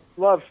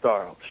 Love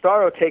Starro.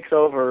 Starro takes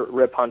over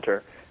Rip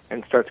Hunter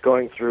and starts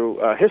going through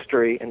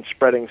history and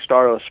spreading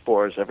Starro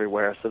spores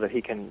everywhere so that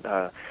he can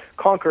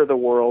conquer the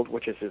world,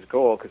 which is his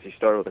goal because he's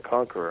Starro the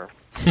Conqueror.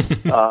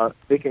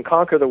 He can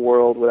conquer the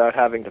world without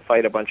having to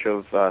fight a bunch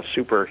of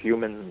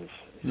superhumans.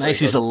 Nice.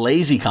 He's a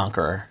lazy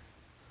conqueror.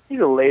 He's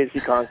a lazy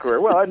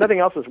conqueror. Well, nothing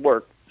else has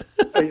worked.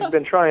 He's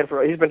been trying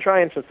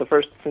since the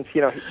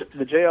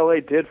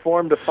JLA did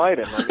form to fight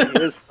him. I mean,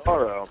 he is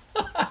Starro.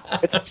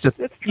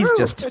 He's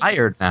just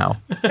tired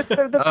now.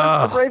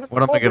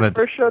 What am I gonna do?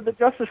 First showed the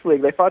Justice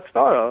League. They fought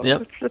Starro.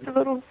 Yep. It's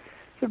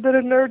a bit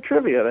of nerd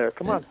trivia there.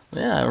 Come on.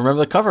 Yeah, I remember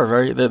the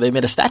cover. They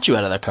made a statue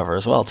out of that cover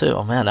as well too.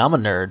 Oh man, I'm a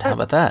nerd. How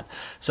about that?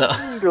 So.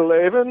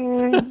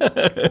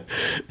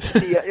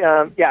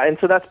 Yeah, and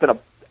so that's been a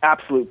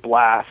absolute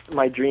blast.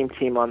 My dream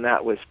team on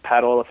that was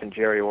Pat Olaf and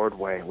Jerry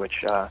Ordway,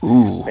 which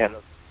man,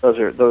 those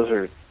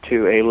are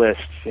two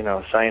A-list,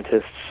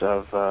 scientists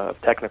of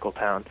Technical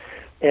Town.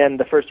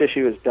 And the first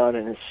issue is done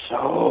and it's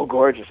so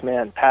gorgeous,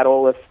 man. Pat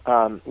Olaf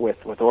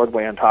with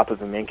Ordway on top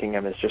of him inking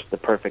him is just the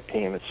perfect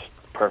team. It's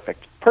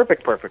perfect.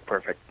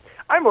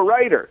 I'm a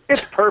writer.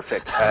 It's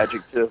perfect.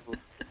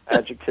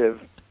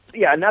 Adjective.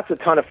 Yeah, and that's a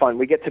ton of fun.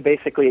 We get to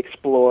basically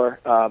explore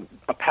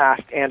a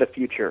past and a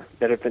future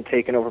that have been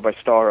taken over by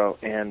Starro,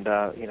 and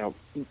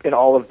in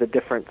all of the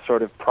different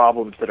sort of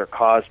problems that are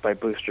caused by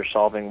Booster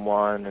solving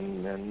one,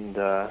 and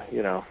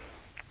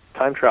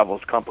time travel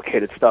is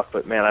complicated stuff.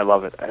 But man, I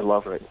love it. I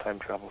love writing time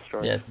travel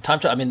stories. Yeah, time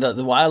travel. I mean,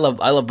 the why I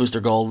love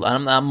Booster Gold.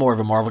 I'm more of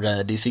a Marvel guy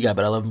than a DC guy,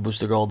 but I love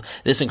Booster Gold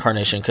this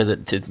incarnation because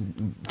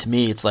to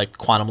me it's like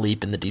Quantum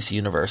Leap in the DC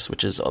universe,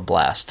 which is a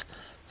blast.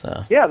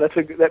 So. Yeah,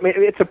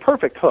 it's a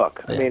perfect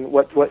hook. Yeah. I mean,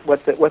 what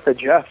the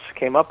Jeffs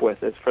came up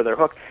with is for their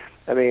hook.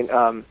 I mean,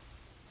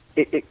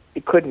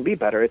 it couldn't be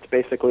better. It's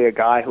basically a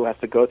guy who has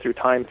to go through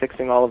time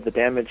fixing all of the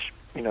damage,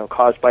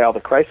 caused by all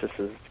the crises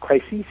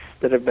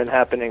that have been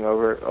happening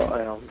over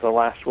the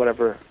last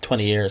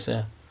 20 years,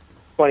 yeah.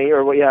 20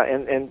 or yeah,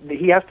 and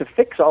he has to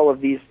fix all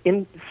of these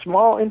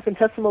small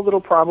infinitesimal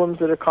little problems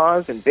that are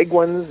caused and big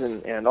ones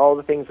and all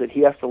the things that he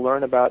has to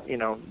learn about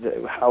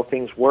how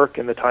things work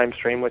in the time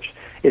stream, which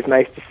is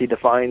nice to see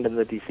defined in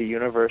the DC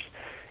universe.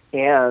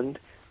 And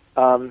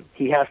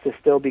he has to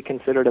still be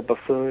considered a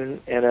buffoon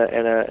and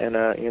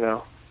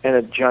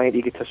a giant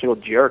egotistical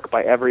jerk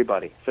by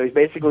everybody. So he's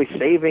basically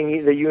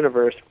saving the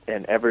universe,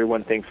 and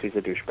everyone thinks he's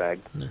a douchebag.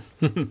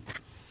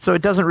 So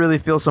it doesn't really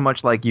feel so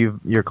much like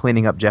you're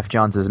cleaning up Jeff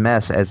Johns'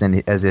 mess as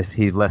if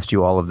he left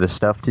you all of this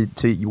stuff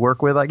to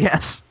work with, I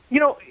guess.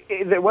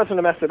 It wasn't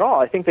a mess at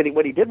all. I think that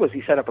what he did was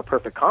he set up a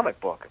perfect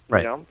comic book.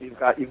 Right. You've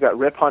got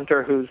Rip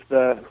Hunter who's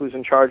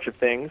in charge of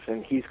things,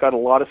 and he's got a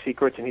lot of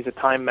secrets, and he's a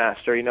time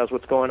master. He knows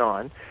what's going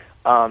on.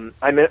 I'm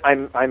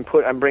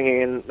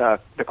bringing in the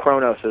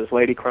Chronoses,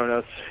 Lady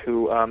Chronos,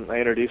 who I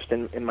introduced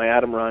in my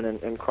Atom run,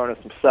 and Chronos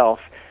himself,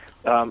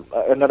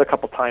 another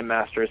couple Time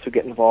Masters who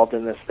get involved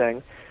in this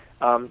thing.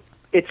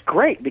 It's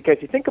great because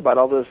you think about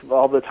all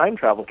the time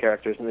travel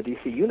characters in the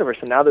DC universe,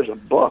 and now there's a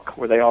book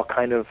where they all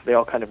kind of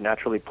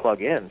naturally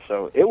plug in.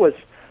 So it was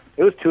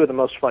two of the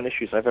most fun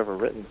issues I've ever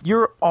written.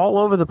 You're all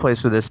over the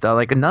place with this stuff.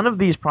 Like, none of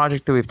these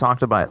projects that we've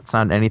talked about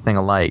sound anything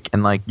alike,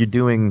 and like you're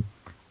doing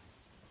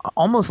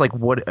almost like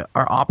what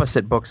are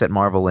opposite books at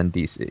Marvel and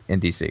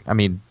DC. I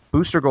mean,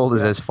 Booster Gold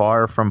is as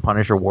far from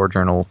Punisher War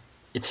Journal.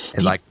 It's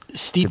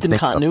steeped in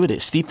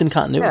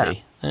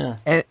continuity. Yeah.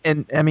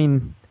 And I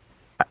mean,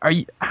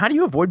 how do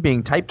you avoid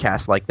being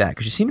typecast like that?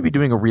 Because you seem to be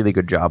doing a really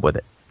good job with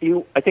it.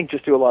 You, I think,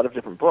 just do a lot of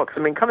different books. I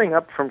mean, coming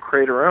up from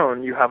Creator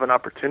Own, you have an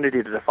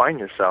opportunity to define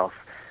yourself.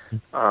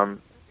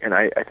 And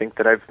I think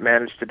that I've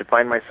managed to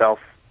define myself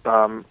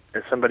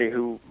as somebody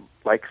who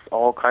likes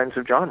all kinds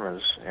of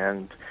genres.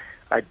 And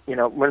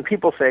when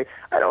people say,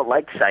 I don't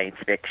like science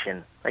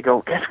fiction, I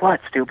go, guess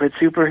what, stupid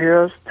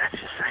superheroes? That's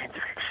just science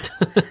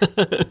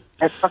fiction.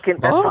 that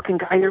fucking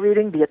guy you're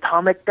reading, the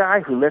atomic guy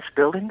who lifts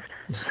buildings,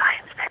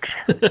 science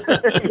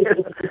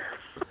fiction.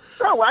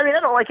 Oh, I mean, I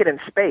don't like it in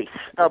space.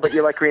 Oh, but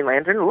you like Green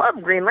Lantern?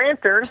 Love Green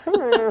Lantern.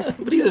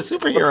 But he's a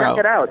superhero. Well, check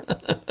it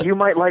out. You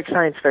might like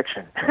science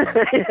fiction.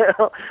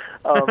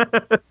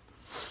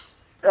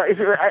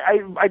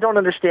 I don't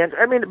understand.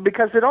 I mean,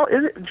 because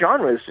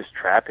genre is just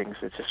trappings.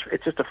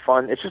 It's just a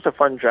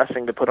fun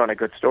dressing to put on a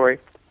good story.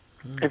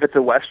 If it's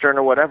a Western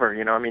or whatever,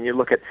 I mean,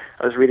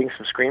 I was reading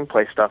some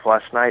screenplay stuff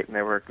last night, and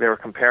they were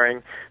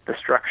comparing the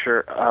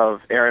structure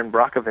of Aaron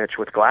Brockovich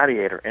with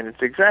Gladiator, and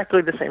it's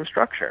exactly the same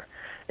structure.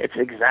 It's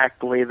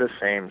exactly the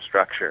same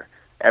structure.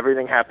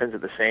 Everything happens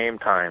at the same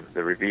time.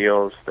 The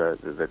reveals,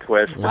 the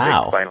twist, the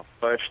big final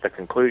push, the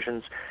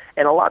conclusions.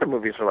 And a lot of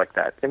movies are like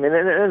that. I mean,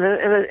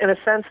 in a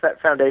sense,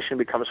 that foundation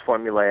becomes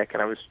formulaic.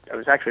 And I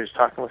was actually just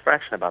talking with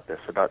Fraction about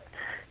this, about,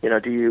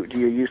 do you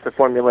use the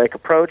formulaic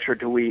approach, or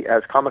do we,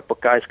 as comic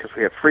book guys, because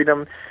we have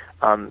freedom,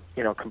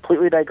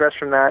 completely digress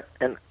from that?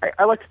 And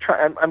I like to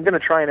try. I'm going to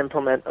try and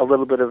implement a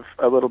little bit of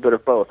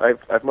both.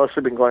 I've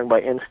mostly been going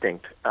by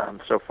instinct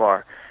so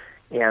far.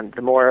 And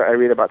the more I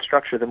read about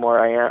structure, the more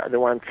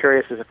I'm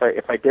curious is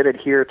if I did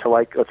adhere to,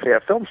 like, let's say, a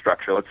film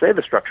structure, let's say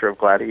the structure of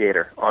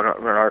Gladiator on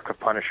an arc of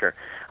Punisher.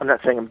 I'm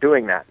not saying I'm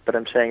doing that, but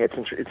I'm saying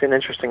it's an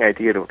interesting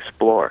idea to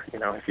explore.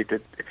 If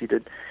you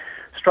did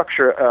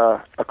structure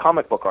a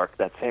comic book arc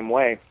that same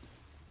way.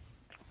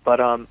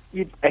 But I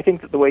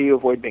think that the way you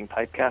avoid being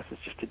typecast is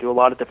just to do a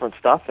lot of different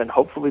stuff and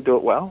hopefully do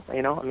it well.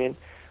 I mean,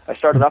 I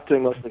started off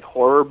doing mostly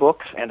horror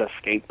books and a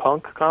skate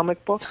punk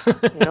comic book.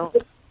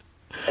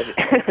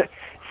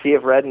 Sea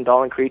of Red and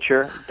Doll and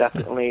Creature,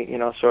 definitely,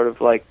 sort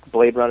of like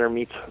Blade Runner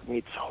meets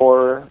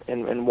horror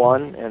in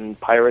one, and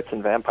pirates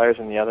and vampires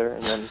in the other,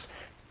 and then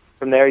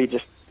from there you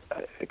just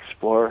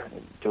explore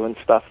doing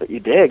stuff that you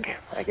dig,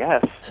 I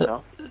guess.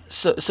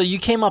 So you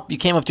came up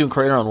doing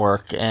Creator Own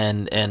work,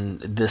 and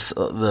this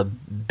the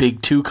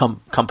big two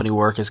company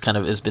work has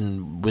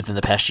been within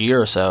the past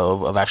year or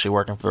so of actually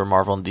working for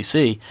Marvel and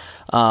DC,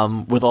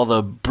 with all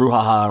the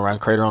brouhaha around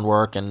Creator Own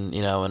work and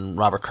and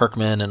Robert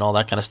Kirkman and all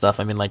that kind of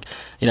stuff. I mean,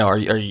 are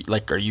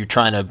you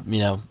trying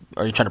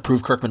to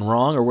prove Kirkman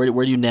wrong, or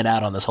where do you net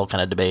out on this whole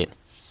kind of debate?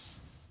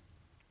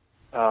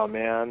 Oh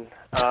man.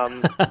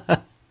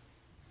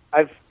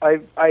 I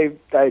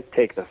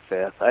take the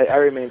fifth. I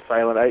remain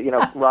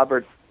silent.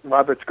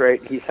 Robert's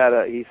great. He's had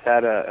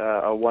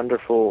a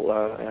wonderful.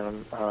 I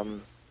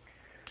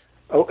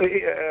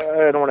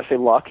don't want to say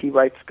luck. He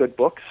writes good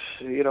books.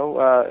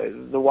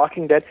 The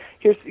Walking Dead.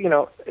 Here's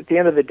at the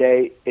end of the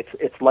day,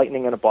 it's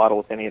lightning in a bottle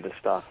with any of this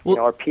stuff. Well,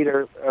 are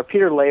Peter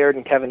Laird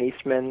and Kevin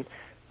Eastman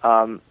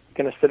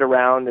going to sit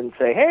around and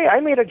say, "Hey, I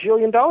made $1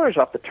 jillion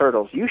off the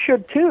Turtles. You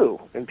should too."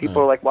 And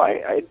people are like,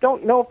 "Why? I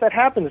don't know if that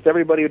happens to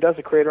everybody who does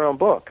a Creator Own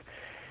book."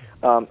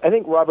 I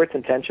think Robert's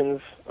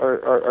intentions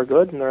are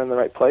good, and they're in the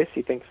right place.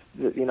 He thinks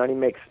that, he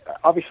makes.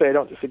 Obviously, I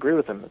don't disagree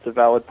with him. It's a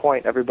valid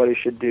point. Everybody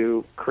should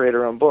do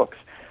Creator Own books.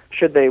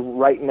 Should they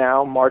right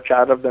now march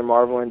out of their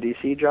Marvel and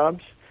DC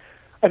jobs?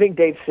 I think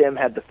Dave Sim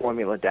had the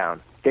formula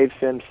down. Dave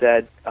Sim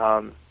said,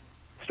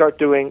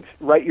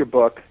 write your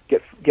book,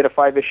 get a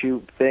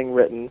 5-issue thing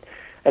written,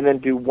 and then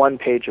do 1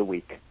 page a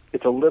week.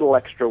 It's a little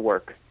extra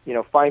work.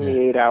 Find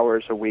me 8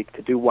 hours a week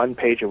to do 1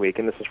 page a week,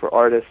 and this is for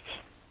artists.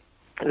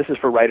 This is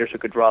for writers who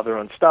could draw their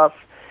own stuff.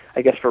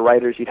 I guess for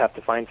writers, you'd have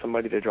to find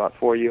somebody to draw it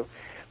for you.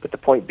 But the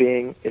point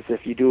being is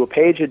if you do a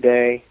page a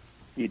day,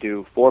 you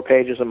do 4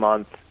 pages a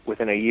month,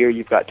 within a year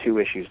you've got 2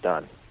 issues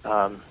done.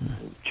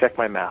 Check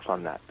my math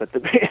on that. But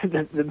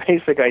the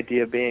basic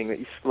idea being that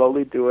you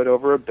slowly do it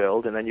over a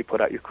build, and then you put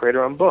out your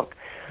Creator Own book.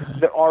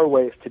 There are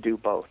ways to do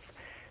both.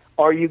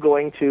 Are you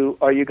going to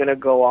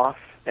go off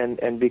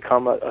and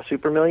become a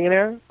super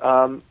millionaire?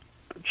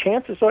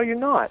 Chances are you're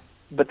not.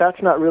 But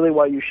that's not really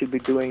why you should be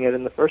doing it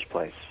in the first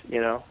place.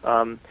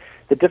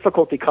 The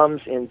difficulty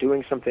comes in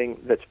doing something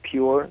that's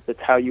pure, that's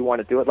how you want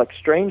to do it. Like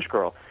Strange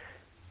Girl,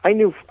 I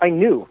knew,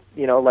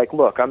 like,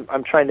 look,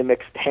 I'm trying to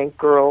mix Tank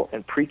Girl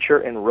and Preacher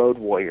and Road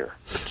Warrior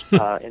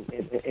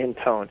in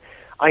tone.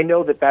 I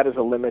know that is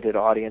a limited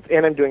audience,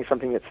 and I'm doing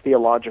something that's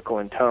theological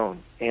in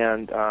tone.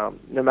 And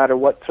no matter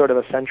what sort of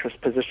a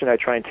centrist position I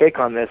try and take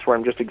on this, where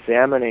I'm just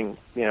examining,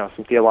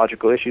 some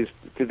theological issues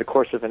through the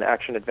course of an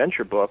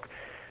action-adventure book,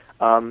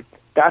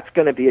 that's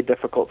going to be a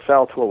difficult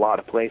sell to a lot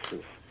of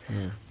places.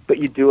 Mm.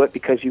 But you do it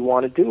because you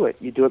want to do it.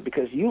 You do it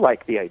because you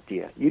like the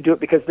idea. You do it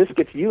because this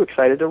gets you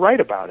excited to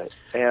write about it.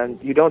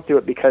 And you don't do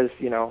it because,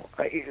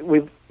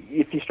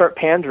 if you start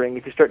pandering,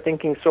 if you start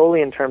thinking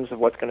solely in terms of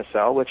what's going to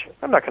sell, which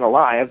I'm not going to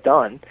lie, I've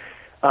done,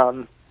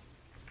 but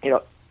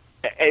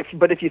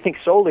if you think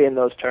solely in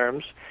those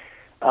terms,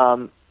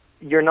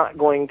 you're not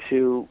going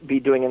to be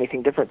doing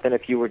anything different than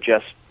if you were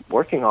just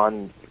working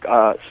on,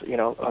 a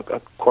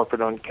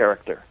corporate-owned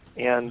character.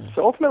 And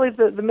so ultimately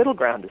the middle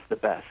ground is the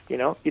best,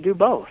 you do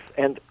both.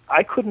 And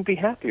I couldn't be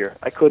happier.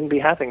 I couldn't be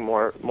having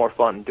more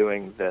fun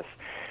doing this.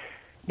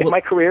 If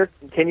my career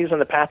continues on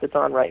the path it's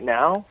on right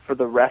now for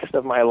the rest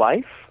of my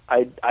life,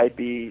 I'd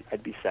be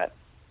set.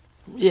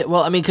 Yeah,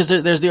 well, I mean, because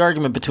there's the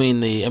argument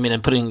between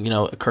and putting,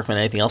 Kirkman and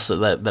anything else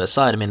that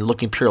aside,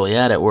 looking purely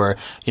at it where,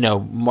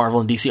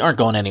 Marvel and DC aren't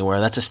going anywhere.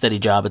 That's a steady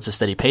job. It's a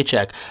steady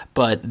paycheck.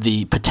 But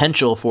the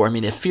potential for,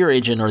 if Fear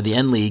Agent or the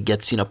End League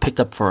gets,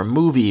 picked up for a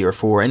movie or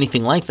for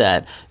anything like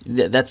that,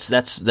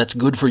 that's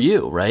good for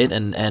you, right?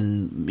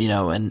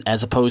 And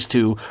as opposed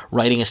to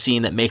writing a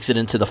scene that makes it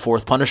into the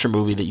fourth Punisher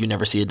movie that you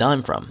never see a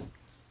dime from.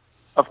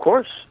 Of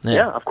course,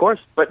 yeah, of course.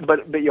 But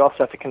you also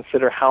have to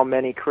consider how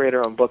many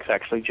creator-owned books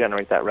actually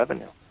generate that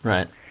revenue.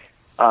 Right.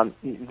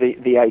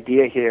 The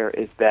idea here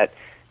is that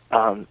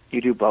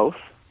you do both.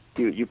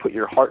 You put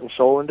your heart and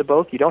soul into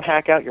both. You don't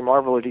hack out your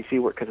Marvel or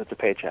DC work because it's a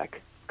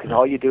paycheck. Because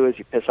all you do is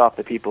you piss off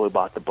the people who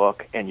bought the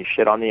book, and you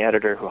shit on the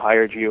editor who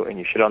hired you, and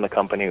you shit on the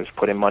company who's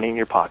putting money in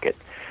your pocket.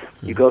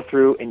 You go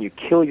through and you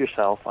kill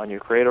yourself on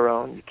your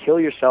creator-owned. You kill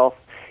yourself.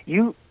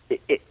 And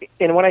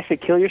when I say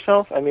kill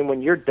yourself,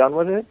 when you're done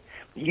with it,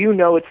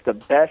 it's the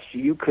best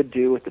you could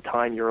do at the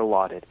time you're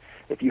allotted.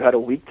 If you had a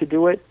week to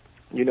do it,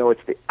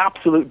 it's the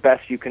absolute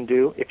best you can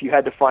do. If you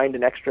had to find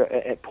an extra,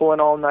 pull an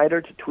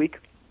all-nighter to tweak,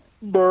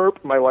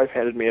 burp. My wife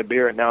handed me a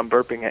beer, and now I'm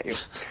burping at you.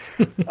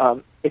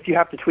 If you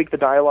have to tweak the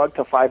dialogue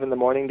till 5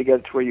 a.m. to get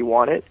it to where you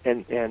want it,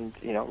 and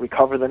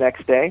recover the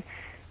next day,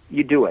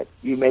 you do it.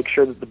 You make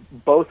sure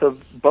that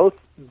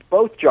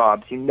both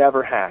jobs you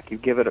never hack. You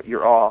give it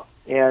your all.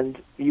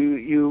 And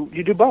you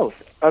do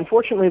both.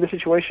 Unfortunately, the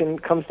situation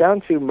comes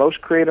down to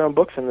most creator-owned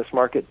books in this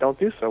market don't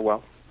do so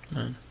well.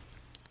 Right.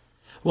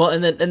 Well,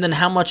 and then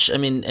how much?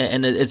 And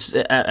it's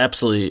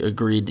absolutely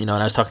agreed. And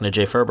I was talking to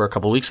Jay Ferber a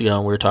couple of weeks ago,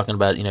 and we were talking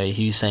about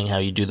he was saying how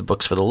you do the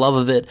books for the love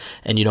of it,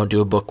 and you don't do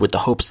a book with the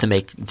hopes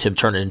to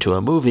turn it into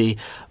a movie.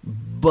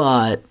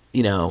 But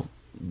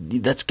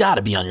that's got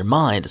to be on your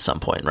mind at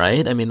some point,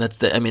 right?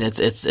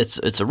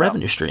 It's a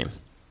revenue stream.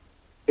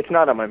 It's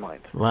not on my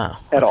mind. Wow.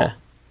 At all.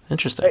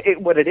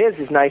 Interesting. What it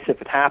is nice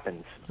if it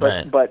happens,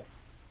 but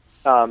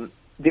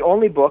the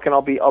only book, and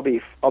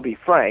I'll be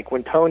frank,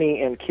 when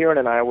Tony and Kieran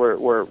and I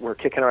were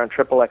kicking around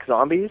XXX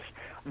Zombies,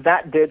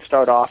 that did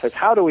start off as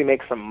how do we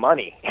make some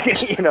money,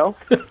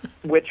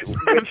 which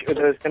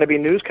there's going to be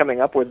news coming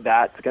up where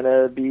that's going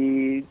to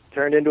be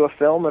turned into a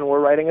film, and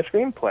we're writing a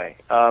screenplay.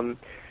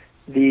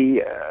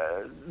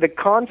 The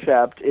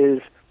concept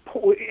is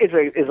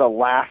a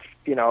laugh.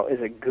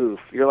 Is a goof.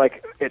 You're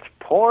like, it's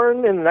porn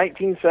in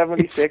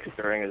 1976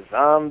 during a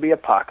zombie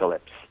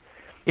apocalypse.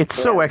 It's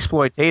so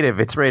exploitative.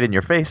 It's right in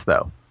your face,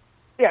 though.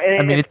 Yeah,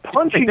 and it's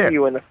punching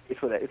you in the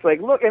face with it. It's like,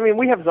 look,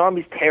 we have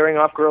zombies tearing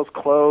off girls'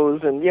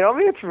 clothes, and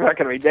it's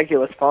fucking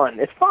ridiculous fun.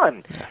 It's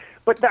fun,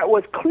 but that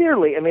was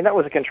clearly, that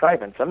was a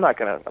contrivance. I'm not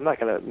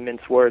gonna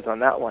mince words on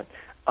that one.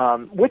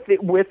 With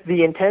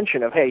the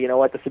intention of, hey, you know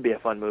what, this would be a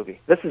fun movie.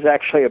 This is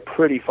actually a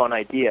pretty fun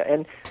idea,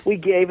 and we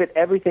gave it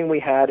everything we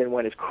had and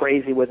went as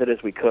crazy with it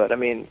as we could.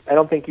 I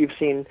don't think you've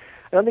seen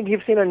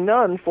a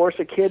nun force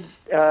a kid,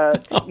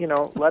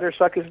 let her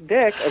suck his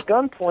dick at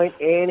gunpoint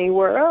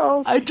anywhere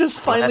else. I just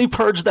finally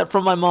purged that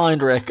from my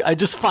mind, Rick. I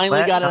just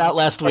finally got it out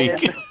last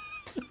week.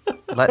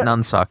 Let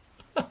none suck.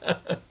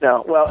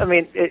 No, well,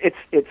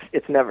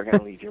 it's never going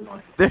to leave your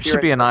mind. There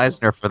should be an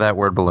Eisner for that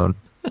word balloon.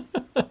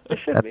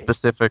 That's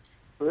specific.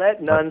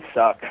 Let none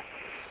suck.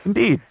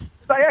 Indeed.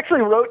 I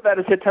actually wrote that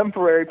as a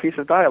temporary piece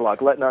of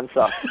dialogue. Let none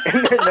suck.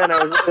 And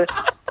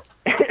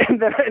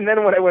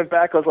then when I went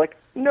back, I was like,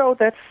 no,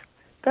 that's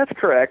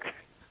correct.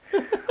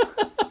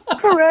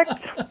 Correct.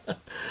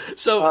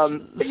 So,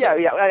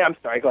 I'm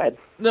sorry. Go ahead.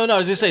 No, I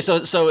was gonna say.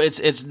 So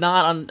it's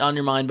not on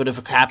your mind, but if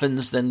it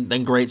happens,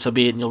 then great, so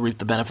be it, and you'll reap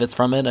the benefits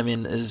from it.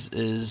 Is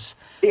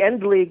the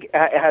End League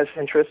has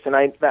interest,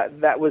 and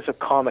that was a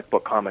comic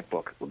book.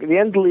 The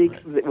End League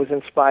was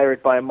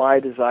inspired by my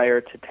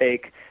desire to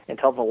take and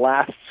tell the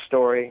last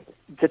story,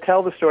 to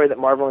tell the story that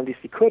Marvel and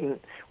DC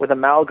couldn't, with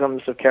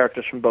amalgams of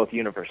characters from both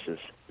universes.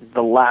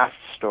 The last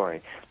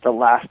story, the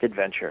last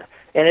adventure.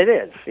 And it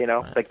is,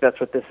 like that's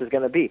what this is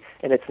going to be.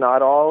 And it's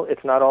not all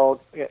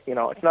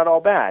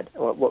bad.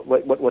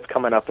 What's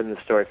coming up in the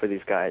story for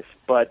these guys,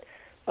 but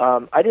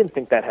I didn't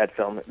think that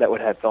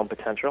would have film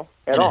potential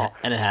at all.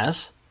 And it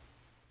has?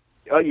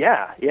 Oh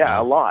yeah,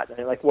 a lot. I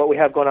mean, like what we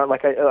have going on.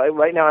 Like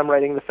right now, I'm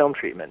writing the film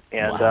treatment,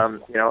 and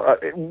wow.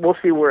 We'll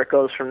see where it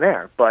goes from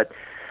there. But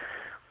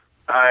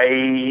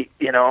I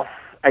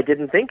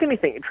didn't think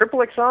anything.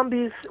 Triple X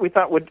Zombies, we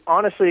thought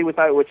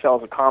it would sell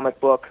as a comic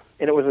book,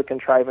 and it was a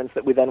contrivance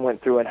that we then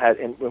went through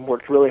and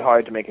worked really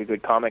hard to make a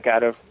good comic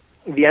out of.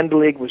 The End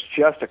League was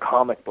just a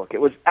comic book.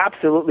 It was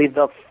absolutely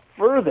the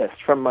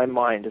furthest from my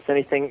mind as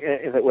anything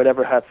that would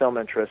ever have film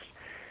interest.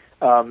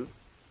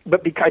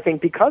 But I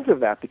think because of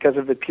that, because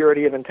of the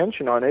purity of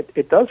intention on it,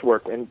 it does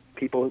work, and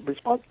people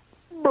respond.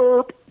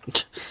 Burp.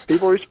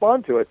 People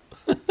respond to it.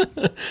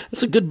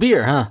 That's a good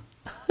beer, huh?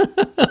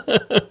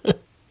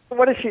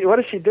 What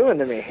is she doing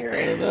to me here?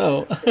 I don't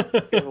know.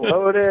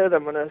 Loaded.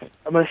 I'm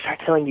gonna start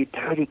telling you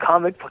dirty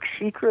comic book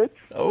secrets.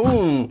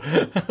 Oh.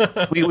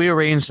 we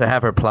arranged to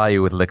have her ply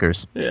you with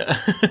liquors. Yeah.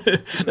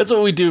 That's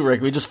what we do, Rick.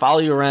 We just follow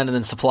you around and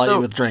then supply you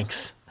with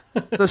drinks.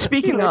 So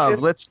speaking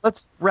of,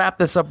 let's wrap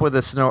this up with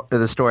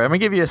the story. I'm gonna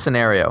give you a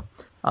scenario.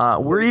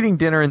 We're eating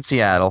dinner in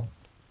Seattle,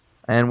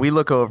 and we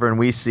look over and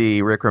we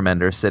see Rick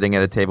Remender sitting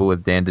at a table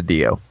with Dan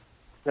DiDio,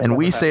 and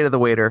we say to the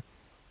waiter,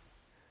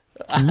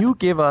 "Can you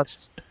give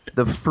us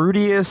the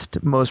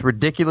fruitiest, most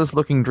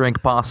ridiculous-looking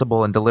drink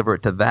possible and deliver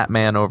it to that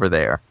man over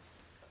there?"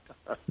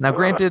 Now,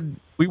 granted,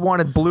 we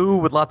wanted blue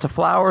with lots of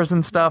flowers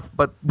and stuff,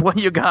 but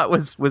what you got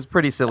was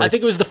pretty silly. I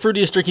think it was the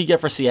fruitiest drink you get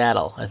for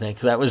Seattle. I think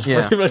that was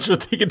pretty much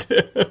what they could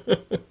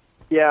do.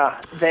 Yeah,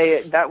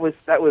 that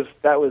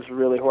was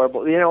really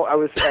horrible. I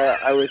was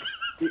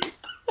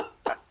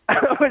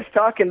I was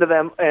talking to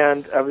them,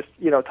 and I was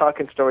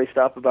talking story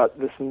stuff about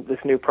this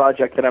new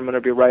project that I'm going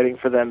to be writing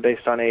for them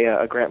based on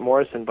a Grant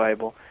Morrison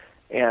Bible.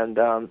 And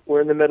we're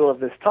in the middle of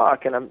this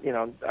talk, and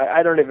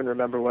I don't even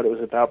remember what it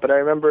was about, but I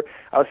remember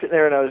I was sitting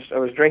there and I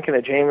was drinking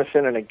a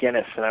Jameson and a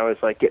Guinness, and I was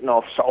like getting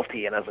all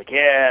salty, and I was like,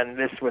 yeah, and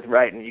this with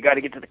right, and you got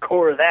to get to the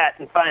core of that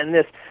and find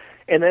this,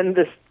 and then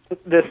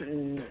this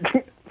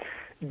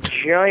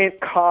giant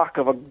cock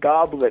of a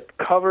goblet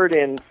covered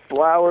in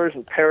flowers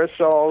and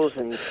parasols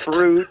and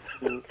fruit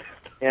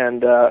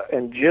and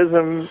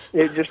jism,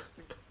 it just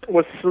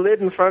was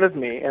slid in front of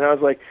me, and I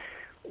was like.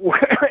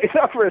 I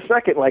thought for a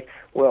second, like,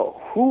 well,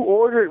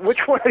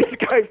 which one of these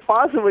guys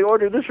possibly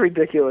ordered this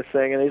ridiculous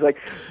thing? And he's like,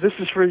 this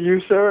is for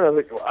you, sir. And I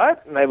was like,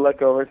 what? And I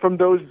look over, from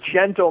those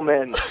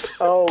gentlemen.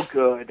 Oh,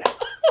 good.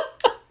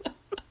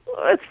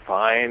 Well, that's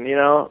fine,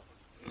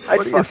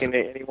 I'd fucking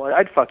anyone.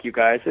 I'd fuck you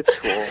guys. It's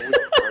cool.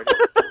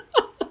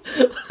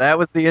 That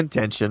was the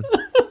intention.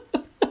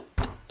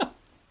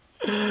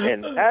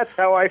 And that's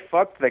how I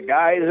fucked the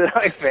guys that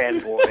I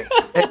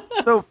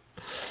fanboy. So...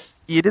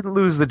 you didn't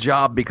lose the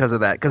job because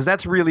of that, because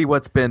that's really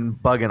what's been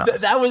bugging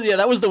us. That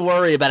was the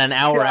worry about an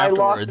hour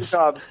afterwards. I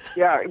lost the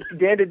job. Yeah,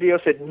 Dan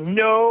DiDio said,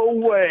 no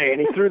way. And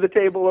he threw the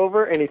table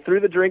over, and he threw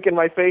the drink in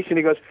my face, and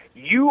he goes,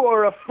 you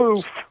are a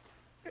foof.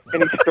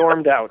 And he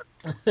stormed out.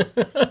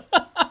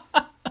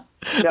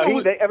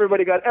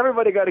 Everybody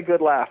got a good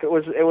laugh. It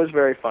was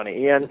very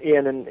funny.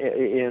 Ian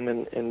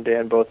and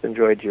Dan both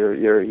enjoyed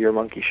your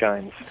monkey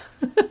shines.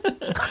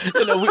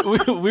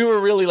 We were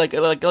really like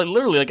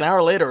literally like an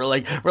hour later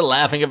we're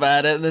laughing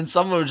about it, and then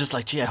someone was just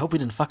like, gee, I hope we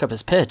didn't fuck up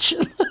his pitch.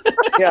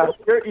 Yeah,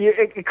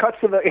 it cuts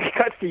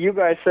to you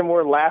guys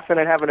somewhere laughing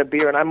and having a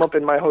beer, and I'm up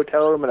in my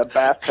hotel room in a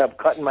bathtub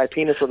cutting my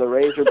penis with a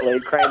razor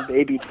blade, crying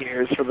baby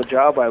tears for the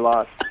job I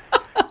lost.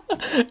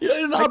 You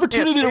had an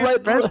opportunity to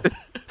write.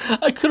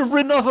 I could have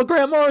written off a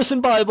Grant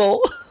Morrison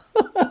Bible.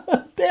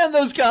 Damn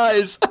those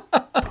guys.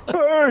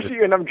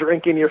 And I'm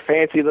drinking your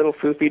fancy little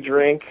foofy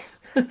drink.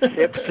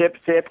 Sip, sip,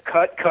 sip,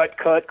 cut, cut,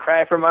 cut,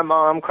 cry for my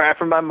mom,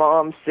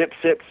 sip,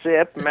 sip,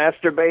 sip,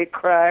 masturbate,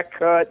 cry,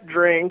 cut,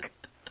 drink.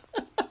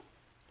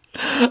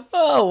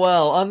 Oh,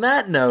 well, on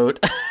that note...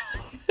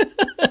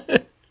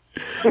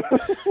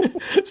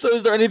 So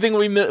is there anything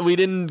we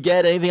didn't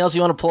get? Anything else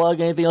you want to plug?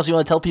 Anything else you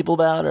want to tell people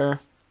about? Or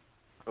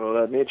well,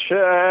 let me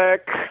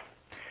check.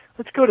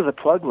 Let's go to the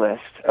plug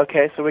list.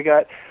 Okay, so we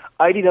got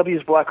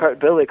IDW's Blackheart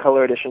Billy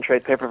Color Edition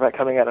trade paperback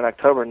coming out in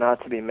October,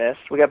 not to be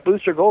missed. We got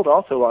Booster Gold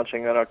also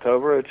launching in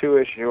October, a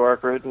 2-issue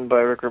arc written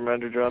by Rick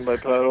Remender, drawn by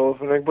Pat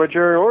Olson, and by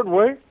Jerry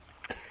Ordway.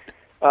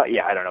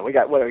 I don't know. We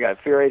got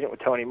Fear Agent with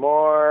Tony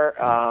Moore.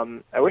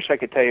 I wish I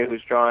could tell you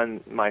who's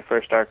drawn my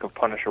first arc of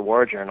Punisher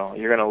War Journal.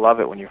 You're going to love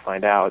it when you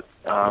find out.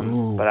 But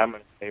I'm going to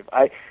save.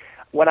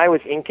 When I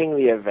was inking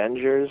the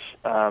Avengers,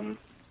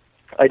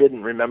 I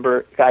didn't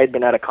remember. I had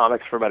been out of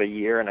comics for about a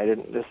year,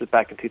 and this is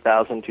back in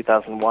 2000,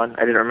 2001. I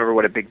didn't remember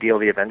what a big deal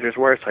the Avengers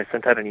were, so I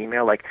sent out an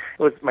email. Like,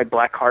 it was my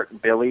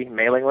Blackheart Billy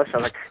mailing list. I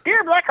was like,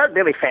 Dear Blackheart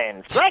Billy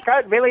fans,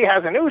 Blackheart Billy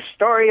has a new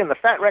story in the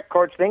Fat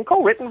Records thing,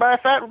 co-written by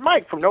Fat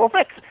Mike from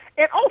NoFX.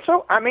 And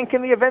also, I'm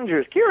inking the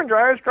Avengers. Kieran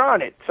Dryer's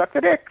drawn it. Suck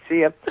the dick.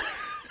 See ya.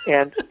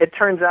 And it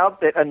turns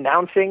out that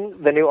announcing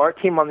the new art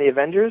team on the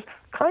Avengers,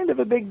 kind of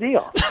a big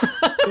deal.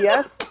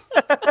 Yes?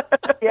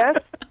 Yes?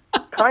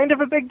 Kind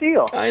of a big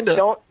deal. Kind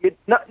of.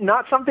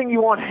 Not something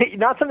you want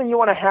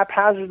to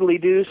haphazardly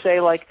do.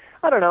 Say, like,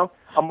 I don't know,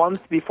 a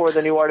month before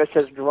the new artist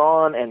has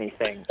drawn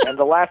anything. And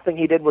the last thing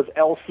he did was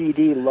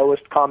LCD,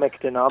 lowest comic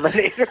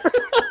denominator.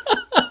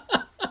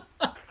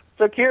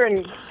 So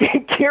Kieran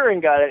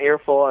got an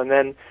earful, and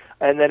then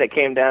it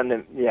came down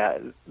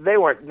to, they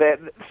weren't.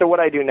 So what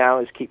I do now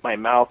is keep my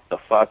mouth the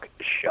fuck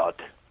shut.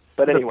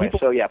 But anyway,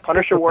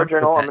 Punisher War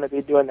Journal, I'm going to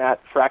be doing that.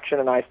 Fraction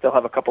and I still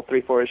have a couple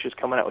 3-4 issues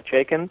coming out with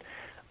Chaykin.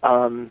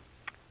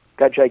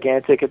 Got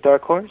Gigantic at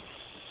Dark Horse.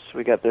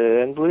 We got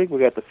the End League. We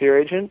got the Fear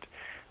Agent.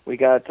 We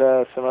got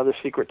some other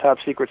top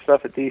secret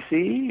stuff at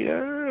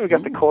DC. We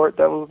got the Court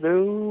that will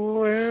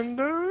do. And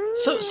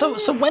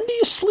So when do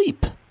you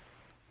sleep?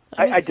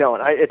 I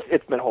don't.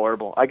 It's been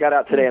horrible. I got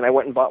out today and I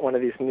went and bought one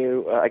of these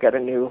new. I got a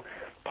new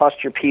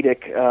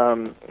Posturepedic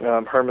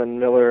Herman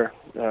Miller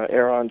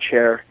Aeron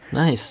chair.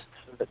 Nice.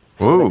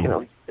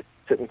 Ooh.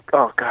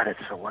 Oh God, it's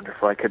so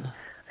wonderful. I could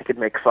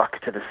make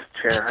fuck to this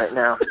chair right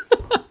now.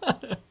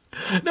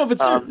 No, but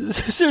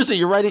seriously,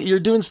 you're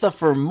doing stuff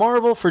for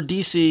Marvel, for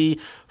DC,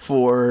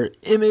 for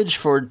Image,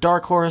 for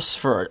Dark Horse,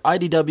 for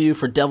IDW,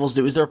 for Devil's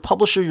Due. Is there a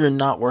publisher you're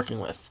not working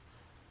with?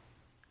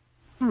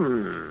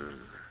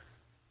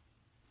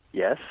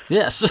 Yes.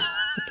 Yes.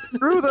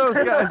 Screw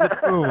those guys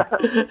at Boom.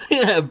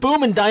 Yeah,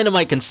 Boom and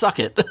Dynamite can suck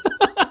it.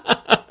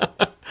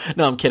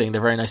 No, I'm kidding.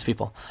 They're very nice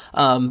people.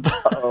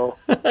 Uh-oh.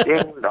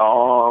 Ding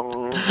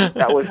dong.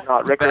 That was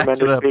not Rick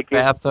Remender speaking.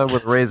 Bathtub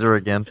with Razor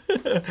again.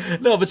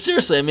 No, but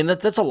seriously, I mean,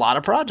 that's a lot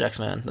of projects,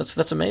 man.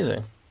 That's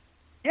amazing.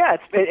 Yeah,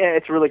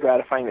 it's really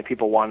gratifying that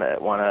people want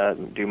to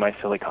do my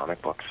silly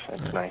comic books.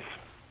 It's nice.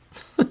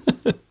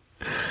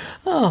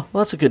 Oh,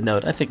 well, that's a good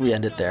note. I think we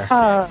end it there.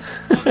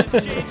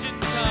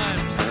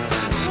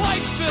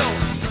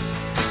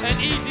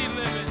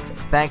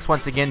 Thanks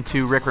once again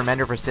to Rick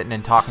Remender for sitting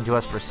and talking to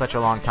us for such a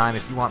long time.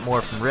 If you want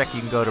more from Rick, you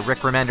can go to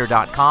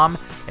rickremender.com.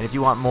 And if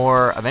you want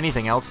more of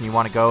anything else and you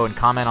want to go and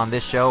comment on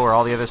this show or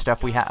all the other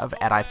stuff we have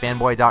at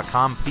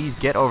ifanboy.com, please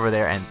get over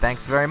there. And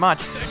thanks very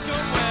much.